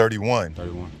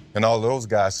 31. And all those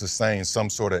guys sustained some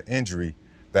sort of injury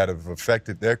that have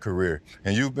affected their career.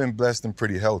 And you've been blessed and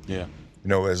pretty healthy. You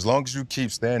know, as long as you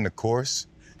keep staying the course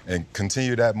and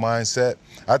continue that mindset,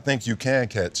 I think you can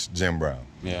catch Jim Brown.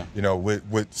 You know,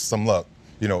 with some luck,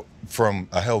 you know, from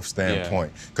a health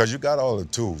standpoint. Because you got all the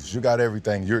tools. You got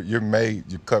everything. You're made,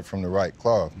 you're cut from the right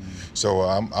cloth. So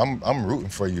I'm rooting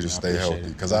for you to stay healthy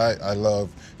because I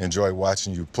enjoy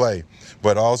watching you play.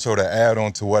 But also to add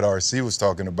on to what RC was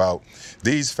talking about,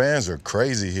 these fans are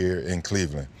crazy here in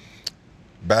Cleveland.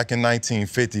 Back in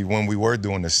 1950, when we were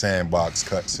doing the sandbox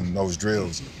cuts and those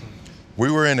drills,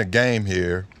 we were in a game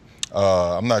here.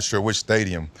 I'm not sure which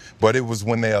stadium, but it was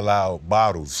when they allowed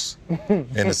bottles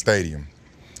in the stadium.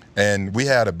 And we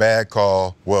had a bad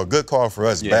call, well, a good call for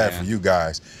us, bad for you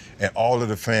guys. And all of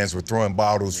the fans were throwing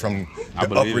bottles from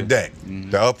the upper deck.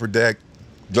 The upper deck,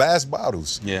 glass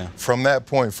bottles. From that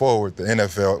point forward, the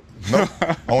NFL,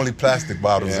 only plastic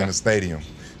bottles in the stadium.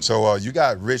 So you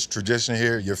got rich tradition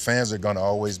here. Your fans are going to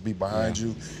always be behind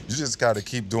you. You just got to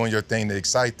keep doing your thing to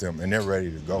excite them, and they're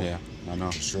ready to go. I know.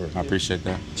 For sure. I appreciate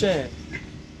that. Chan,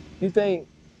 you think,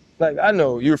 like, I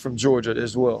know you're from Georgia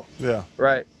as well.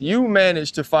 Right? You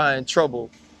managed to find trouble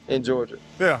in Georgia.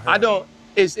 I don't,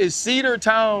 is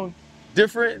Cedartown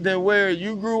different than where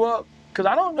you grew up? Because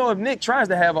I don't know if Nick tries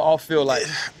to have an off-field like.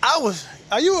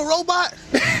 Are you a robot?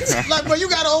 Like, bro, you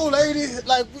got an old lady.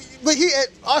 Like, but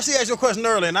RC asked your question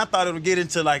earlier, and I thought it would get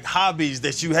into like hobbies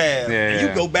that you have. And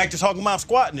you go back to talking about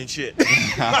squatting and shit.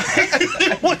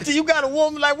 What do you got a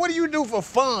woman? Like, what do you do for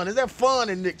fun? Is that fun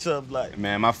in Nick Chubb's life?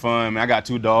 Man, my fun, man, I got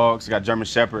 2 dogs. I got German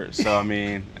Shepherds. So, I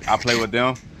mean, I play with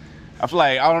them. I feel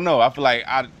like, I don't know. I feel like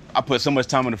I put so much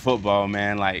time into football,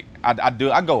 man. Like, I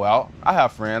go out. I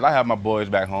have friends. I have my boys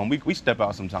back home. We step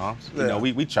out sometimes. You know,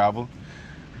 we travel.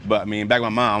 But, I mean, back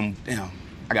with my mom,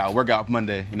 I got to work out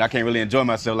Monday. You know, I can't really enjoy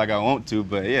myself like I want to.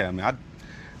 But, yeah, I mean,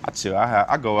 I chill.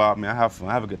 I go out, man. I have fun.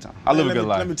 I have a good time. I live a good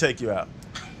life. Let me take you out.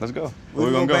 Let's go.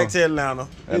 We're going to go back to Atlanta.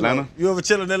 Atlanta? You ever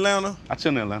chill in Atlanta? I chill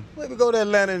in Atlanta. Maybe go to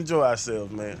Atlanta and enjoy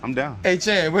ourselves, man. I'm down. Hey,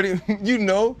 Chan, you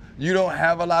know you don't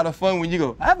have a lot of fun when you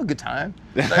go, I have a good time.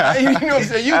 Like, you know what I'm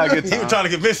saying? He was trying to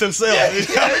convince himself.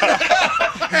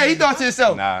 Hey, he thought to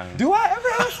himself, do I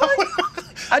ever have fun?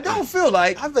 I don't feel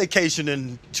like. I vacationed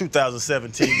in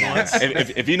 2017 once.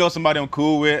 If you know somebody I'm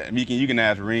cool with, you can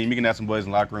ask Reem, you can ask some boys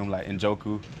in the locker room like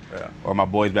Njoku, or my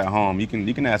boys back home. You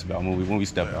can ask about when we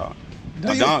step out.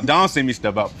 Don seen me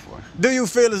step out before. Do you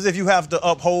feel as if you have to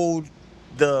uphold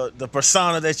the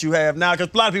persona that you have now? Because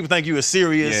a lot of people think you are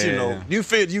serious. You know, do you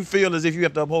feel as if you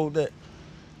have to uphold that?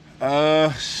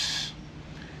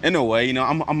 In a way, you know,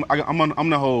 I'm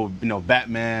the whole, you know,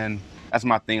 Batman. That's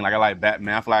my thing. Like, I like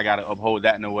Batman. I feel like I gotta uphold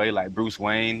that in a way. Like Bruce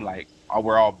Wayne. Like, I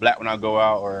wear all black when I go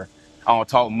out, or I don't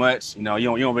talk much. You know, you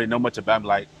don't really know much about me.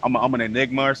 Like, I'm an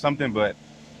enigma or something. But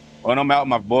when I'm out with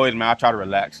my boys, man, I try to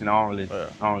relax. You know, I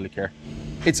don't really care.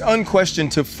 It's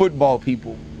unquestioned to football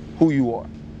people who you are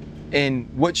and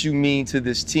what you mean to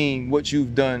this team, what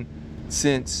you've done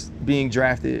since being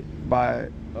drafted by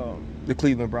the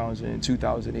Cleveland Browns in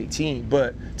 2018.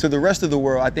 But to the rest of the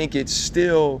world, I think it's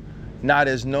still not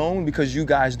as known because you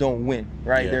guys don't win,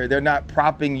 right? They're not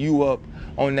propping you up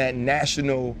on that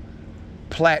national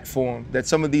platform that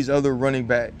some of these other running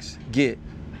backs get.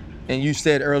 And you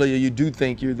said earlier you do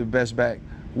think you're the best back.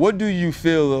 What do you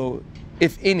feel, though,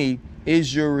 if any,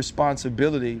 is your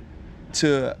responsibility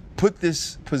to put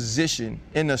this position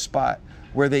in a spot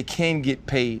where they can get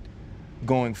paid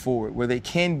going forward, where they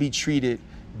can be treated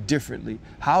differently?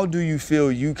 How do you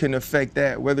feel you can affect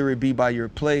that, whether it be by your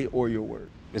play or your word?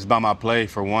 It's by my play,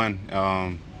 for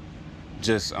one.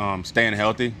 Just staying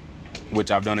healthy,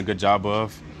 which I've done a good job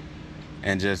of,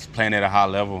 and just playing at a high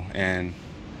level and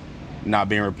not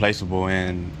being replaceable,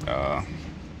 and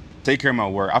take care of my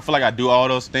work. I feel like I do all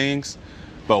those things,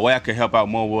 but the way I could help out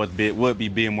more would be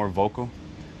being more vocal,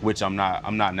 which I'm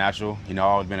not natural. You know,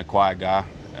 I've always been a quiet guy.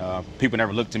 People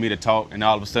never look to me to talk, and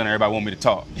all of a sudden everybody want me to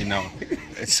talk, you know.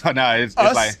 So now it's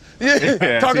like,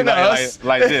 talking to us.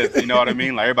 Like this, you know what I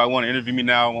mean? Like, everybody want to interview me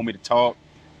now, want me to talk,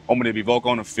 want me to be vocal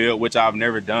on the field, which I've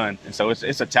never done. And so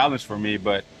it's a challenge for me,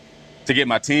 but to get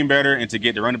my team better and to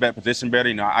get the running back position better,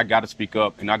 you know, I got to speak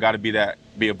up, and I got to be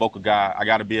a vocal guy. I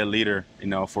got to be a leader, you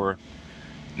know, for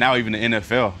now even the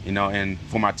NFL, you know, and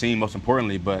for my team most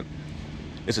importantly. But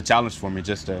it's a challenge for me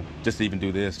just to even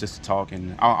do this, just to talk,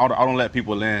 and I don't let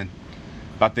people in.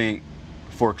 But I think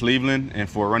for Cleveland and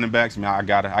for running backs, I mean, I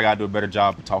gotta do a better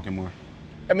job of talking more.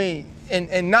 I mean,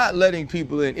 and not letting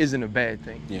people in isn't a bad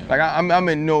thing. Yeah. Like I'm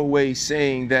in no way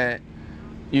saying that,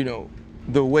 you know,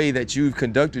 the way that you've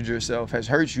conducted yourself has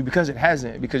hurt you, because it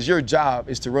hasn't, because your job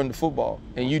is to run the football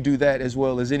and you do that as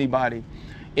well as anybody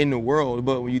in the world.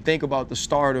 But when you think about the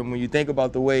stardom, when you think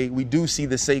about the way we do see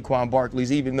the Saquon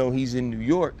Barkleys, even though he's in New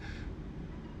York,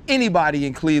 anybody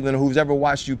in Cleveland who's ever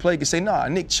watched you play can say, nah,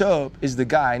 Nick Chubb is the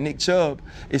guy. Nick Chubb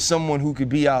is someone who could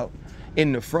be out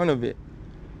in the front of it.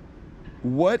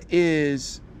 What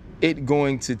is it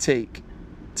going to take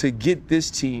to get this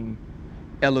team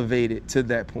elevated to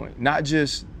that point? Not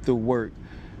just the work.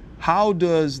 How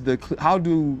do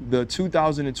the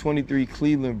 2023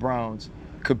 Cleveland Browns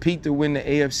compete to win the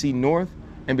AFC North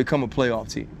and become a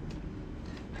playoff team?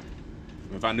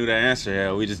 If I knew that answer,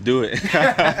 yeah, we just do it.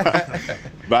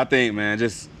 But I think, man,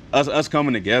 just us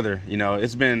coming together. You know,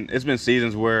 it's been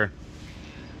seasons where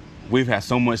we've had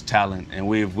so much talent and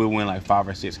we win like 5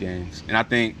 or 6 games. And I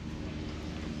think,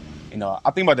 you know,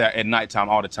 I think about that at nighttime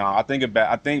all the time. I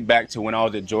think back to when I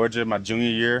was at Georgia, my junior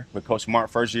year with Coach Smart,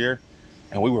 first year,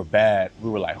 and we were bad. We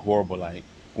were like horrible. Like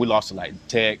we lost to like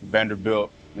Tech,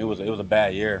 Vanderbilt. It was a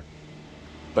bad year.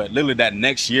 But literally that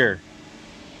next year,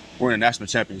 we're in a national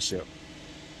championship.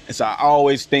 And so I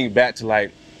always think back to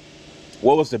like,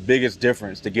 what was the biggest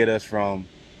difference to get us from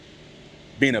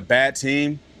being a bad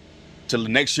team to the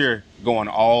next year going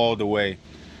all the way?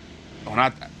 When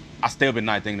I stay up at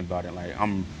night thinking about it. Like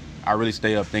I really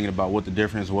stay up thinking about what the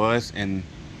difference was. And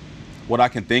what I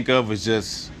can think of is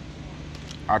just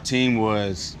our team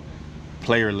was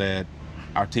player-led.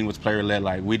 Our team was player-led.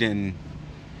 Like we didn't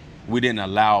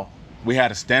allow, we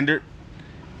had a standard,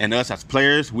 and us as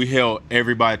players, we held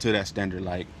everybody to that standard.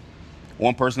 Like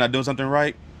one person not doing something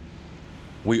right,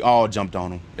 we all jumped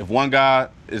on him. If one guy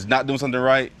is not doing something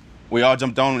right, we all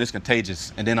jumped on him, it's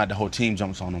contagious. And then like the whole team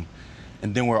jumps on him.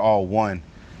 And then we're all one.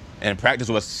 And practice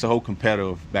was so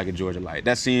competitive back in Georgia. Like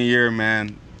that senior year,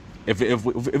 man, if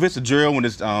it's a drill when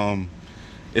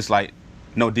it's like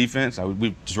no defense, like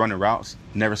we just running routes,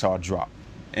 never saw a drop.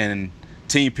 And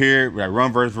team period, we had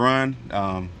run versus run,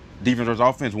 defense versus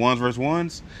offense, ones versus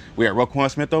ones. We had Roquan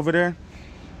Smith over there.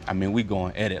 I mean, we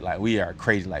going at it like we are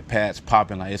crazy, like pads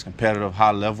popping, like it's competitive,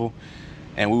 high level.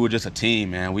 And we were just a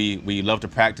team, man. We loved to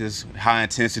practice, high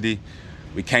intensity.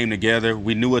 We came together.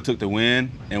 We knew what it took to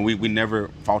win, and we never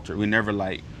faltered. We never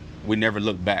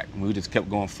looked back. We just kept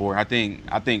going forward. I think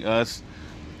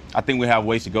we have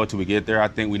ways to go till we get there. I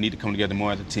think we need to come together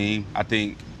more as a team. I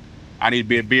think I need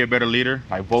to be a better leader,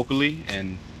 like vocally,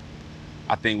 and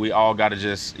I think we all got to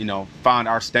just, you know, find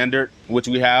our standard, which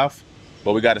we have,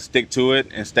 but we got to stick to it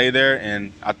and stay there.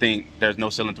 And I think there's no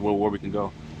ceiling to where we can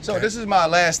go. So this is my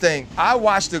last thing. I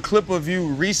watched a clip of you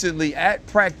recently at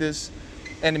practice,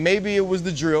 and maybe it was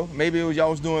the drill. Maybe it was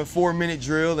y'all was doing 4-minute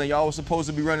drill and y'all was supposed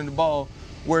to be running the ball,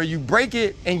 where you break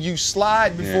it and you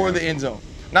slide before the end zone.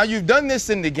 Now you've done this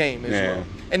in the game as well.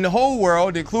 And the whole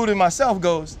world, including myself,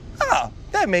 goes,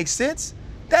 that makes sense.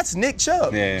 That's Nick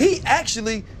Chubb. He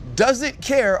actually doesn't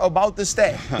care about the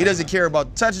stat. He doesn't care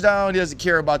about the touchdown. He doesn't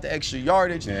care about the extra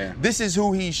yardage. This is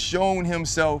who he's shown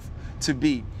himself to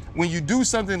be. When you do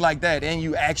something like that and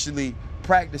you actually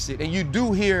practice it, and you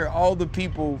do hear all the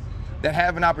people that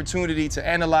have an opportunity to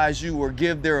analyze you or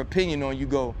give their opinion on you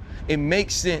go, it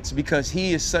makes sense because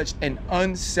he is such an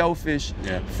unselfish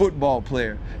football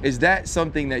player. Is that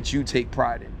something that you take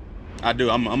pride in? I do.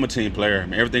 I'm a team player. I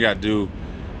mean, everything I do,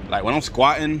 like when I'm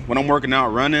squatting, when I'm working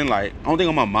out, running, like the only thing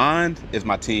on my mind is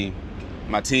my team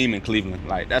in Cleveland.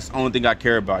 Like that's the only thing I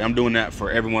care about. I'm doing that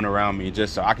for everyone around me,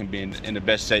 just so I can be in the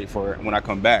best shape for when I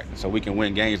come back, so we can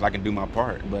win games. I can do my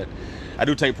part. But I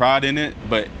do take pride in it.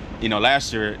 But you know,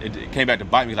 last year it came back to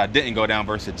bite me because I didn't go down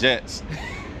versus the Jets.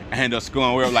 I ended up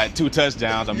scoring. We were like 2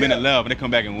 touchdowns, a minute left, and they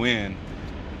come back and win.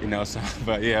 You know, so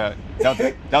but yeah, that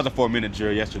was a 4-minute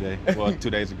drill yesterday. Well, 2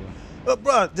 days ago. But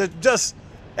bro, just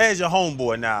as your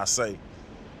homeboy now, I say,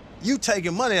 you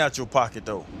taking money out your pocket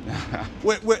though.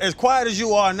 As quiet as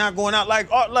you are, not going out,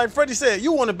 like Freddie said,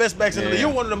 you're one of the best backs in the league. You're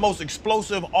one of the most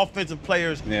explosive offensive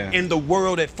players in the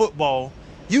world at football.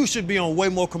 You should be on way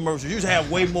more commercials. You should have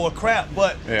way more crap.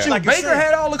 But like Baker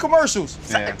had all the commercials.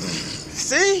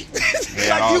 See?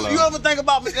 Like you ever think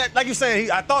about that? Like you're saying,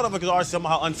 I thought of it because I already said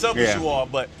how unselfish you are.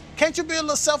 But can't you be a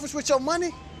little selfish with your money?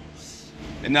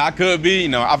 And I could be. You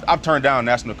know, I've turned down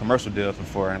national commercial deals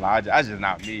before, and like, I just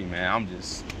not me, man. I'm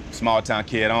just a small town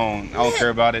kid. I don't care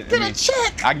about it. Get a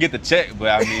check. I get the check, but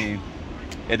I mean,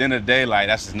 at the end of the day, like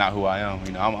that's just not who I am.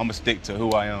 You know, I'm gonna stick to who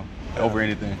I am over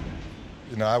anything.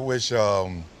 You know, I wish,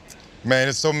 man,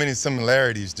 there's so many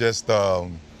similarities. Just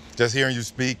hearing you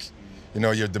speak, you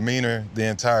know, your demeanor, the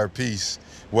entire piece,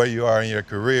 where you are in your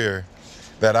career.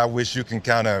 that I wish you can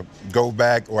kind of go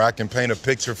back, or I can paint a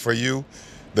picture for you.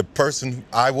 The person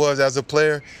I was as a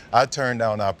player, I turned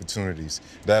down opportunities.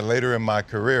 That later in my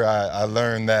career, I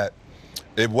learned that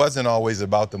it wasn't always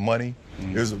about the money.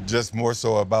 It was just more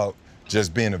so about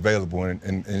just being available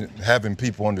and having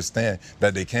people understand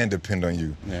that they can depend on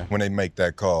you when they make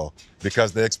that call.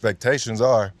 Because the expectations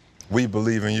are, we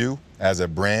believe in you as a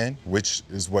brand, which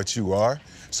is what you are,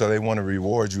 so they want to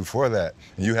reward you for that.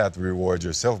 And you have to reward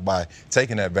yourself by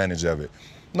taking advantage of it.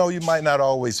 No, you might not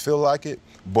always feel like it,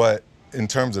 but in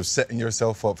terms of setting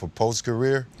yourself up for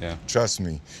post-career, trust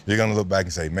me, you're going to look back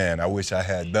and say, man, I wish I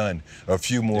had done a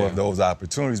few more of those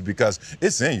opportunities, because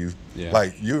it's in you.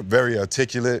 Like, you're very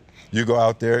articulate. You go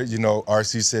out there, you know,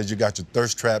 RC says you got your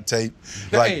thirst trap tape.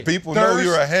 Like, people know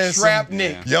you're a handsome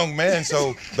young man,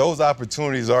 so those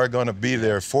opportunities are going to be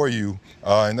there for you.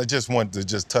 And I just wanted to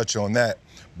just touch on that.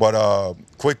 But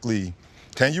quickly,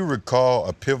 can you recall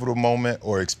a pivotal moment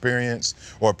or experience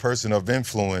or a person of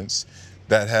influence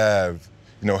that have,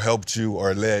 you know, helped you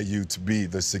or led you to be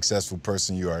the successful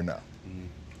person you are now?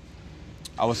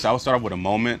 I would start off with a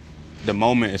moment. The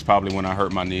moment is probably when I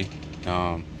hurt my knee.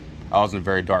 I was in a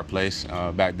very dark place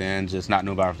back then, just not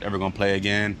knowing if I was ever going to play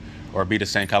again or be the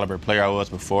same caliber player I was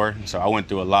before. So I went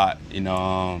through a lot. You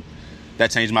know,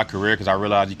 that changed my career because I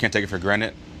realized you can't take it for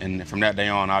granted. And from that day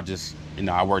on, I just, you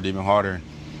know, I worked even harder.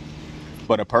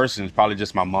 But a person is probably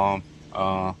just my mom.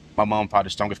 My mom probably the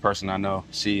strongest person I know.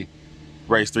 She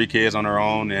raised 3 kids on her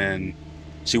own, and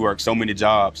she worked so many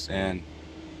jobs. And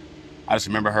I just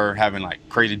remember her having like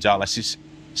crazy jobs. Like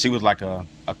she was like a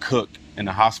cook in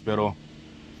the hospital.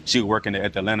 She would work at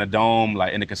the Atlanta Dome,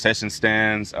 like in the concession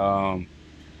stands,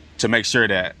 to make sure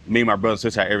that me and my brother and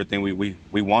sister had everything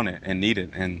we wanted and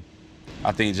needed. And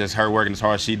I think just her working as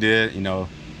hard as she did, you know,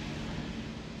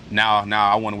 now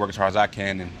I want to work as hard as I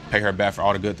can and pay her back for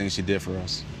all the good things she did for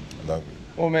us. I love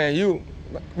it. Well, man,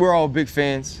 we're all big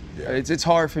fans. It's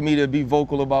hard for me to be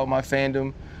vocal about my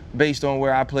fandom based on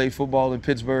where I played football in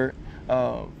Pittsburgh,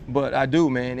 but I do,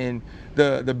 man. And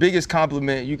the biggest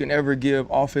compliment you can ever give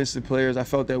offensive players, I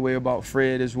felt that way about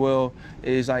Fred as well,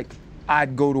 is like,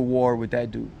 I'd go to war with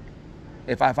that dude.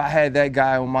 If I had that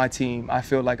guy on my team, I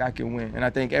feel like I can win. And I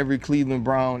think every Cleveland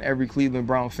Brown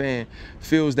fan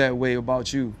feels that way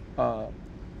about you.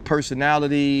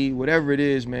 Personality, whatever it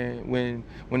is, man,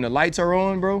 when the lights are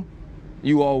on, bro,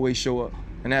 you always show up.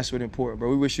 And that's what's important, bro.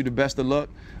 We wish you the best of luck.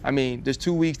 I mean, there's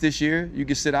 2 weeks this year. You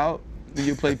can sit out.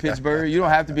 You play Pittsburgh. You don't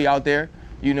have to be out there.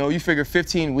 You know, you figure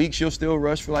 15 weeks, you'll still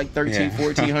rush for like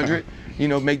 1,400, you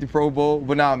know, make the Pro Bowl.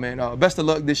 But nah, man, best of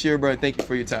luck this year, bro. Thank you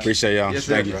for your time. Appreciate y'all. Yes,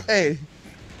 thank you. Hey,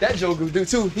 that Joker do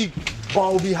too. He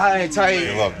ball behind tight.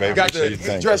 Hey, look, baby, got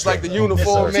the dressed like the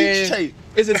uniform, man.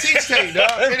 It's a teach tape,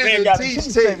 dog. It is a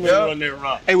teach tape,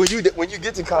 dog. Hey, when you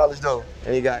get to college though,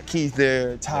 and you got Keith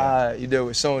there, Ty, you there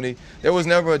with Sony, there was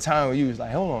never a time where you was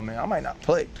like, hold on, man, I might not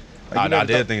play. Like, I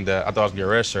did think that. I thought I was gonna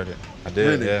get redshirted. I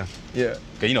did, really? Yeah.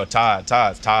 Cause you know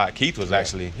Todd, Keith was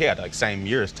actually, he had like same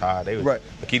year as Todd. But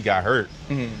Keith got hurt,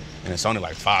 and it's only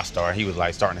like 5-star. He was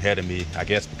like starting ahead of me, I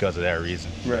guess because of that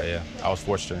reason. Right. But, yeah, I was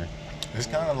fortunate. It's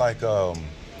kind of like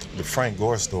the Frank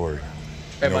Gore story.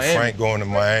 You know, Frank going to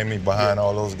Miami behind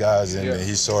all those guys, and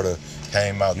he sort of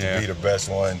came out to be the best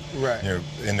one. Right. You know,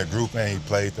 in the group, and he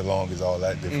played the longest, all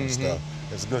that different stuff.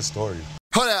 It's a good story.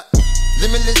 Hold up,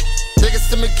 limitless. Take a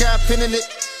stomach, got pinning it.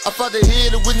 I fought to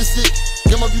hear to witness it.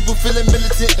 Get my people feeling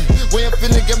militant. Way I'm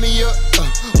feeling, got me up.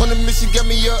 On the mission, got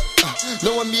me up.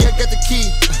 Knowing me, I got the key.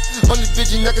 Only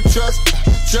vision I can trust.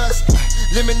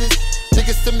 Limitless. Take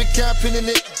a stomach, got pinning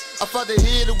it. I fought to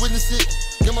hear to witness it.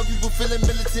 Get my people feeling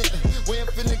militant. Way I'm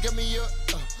feeling, got me up.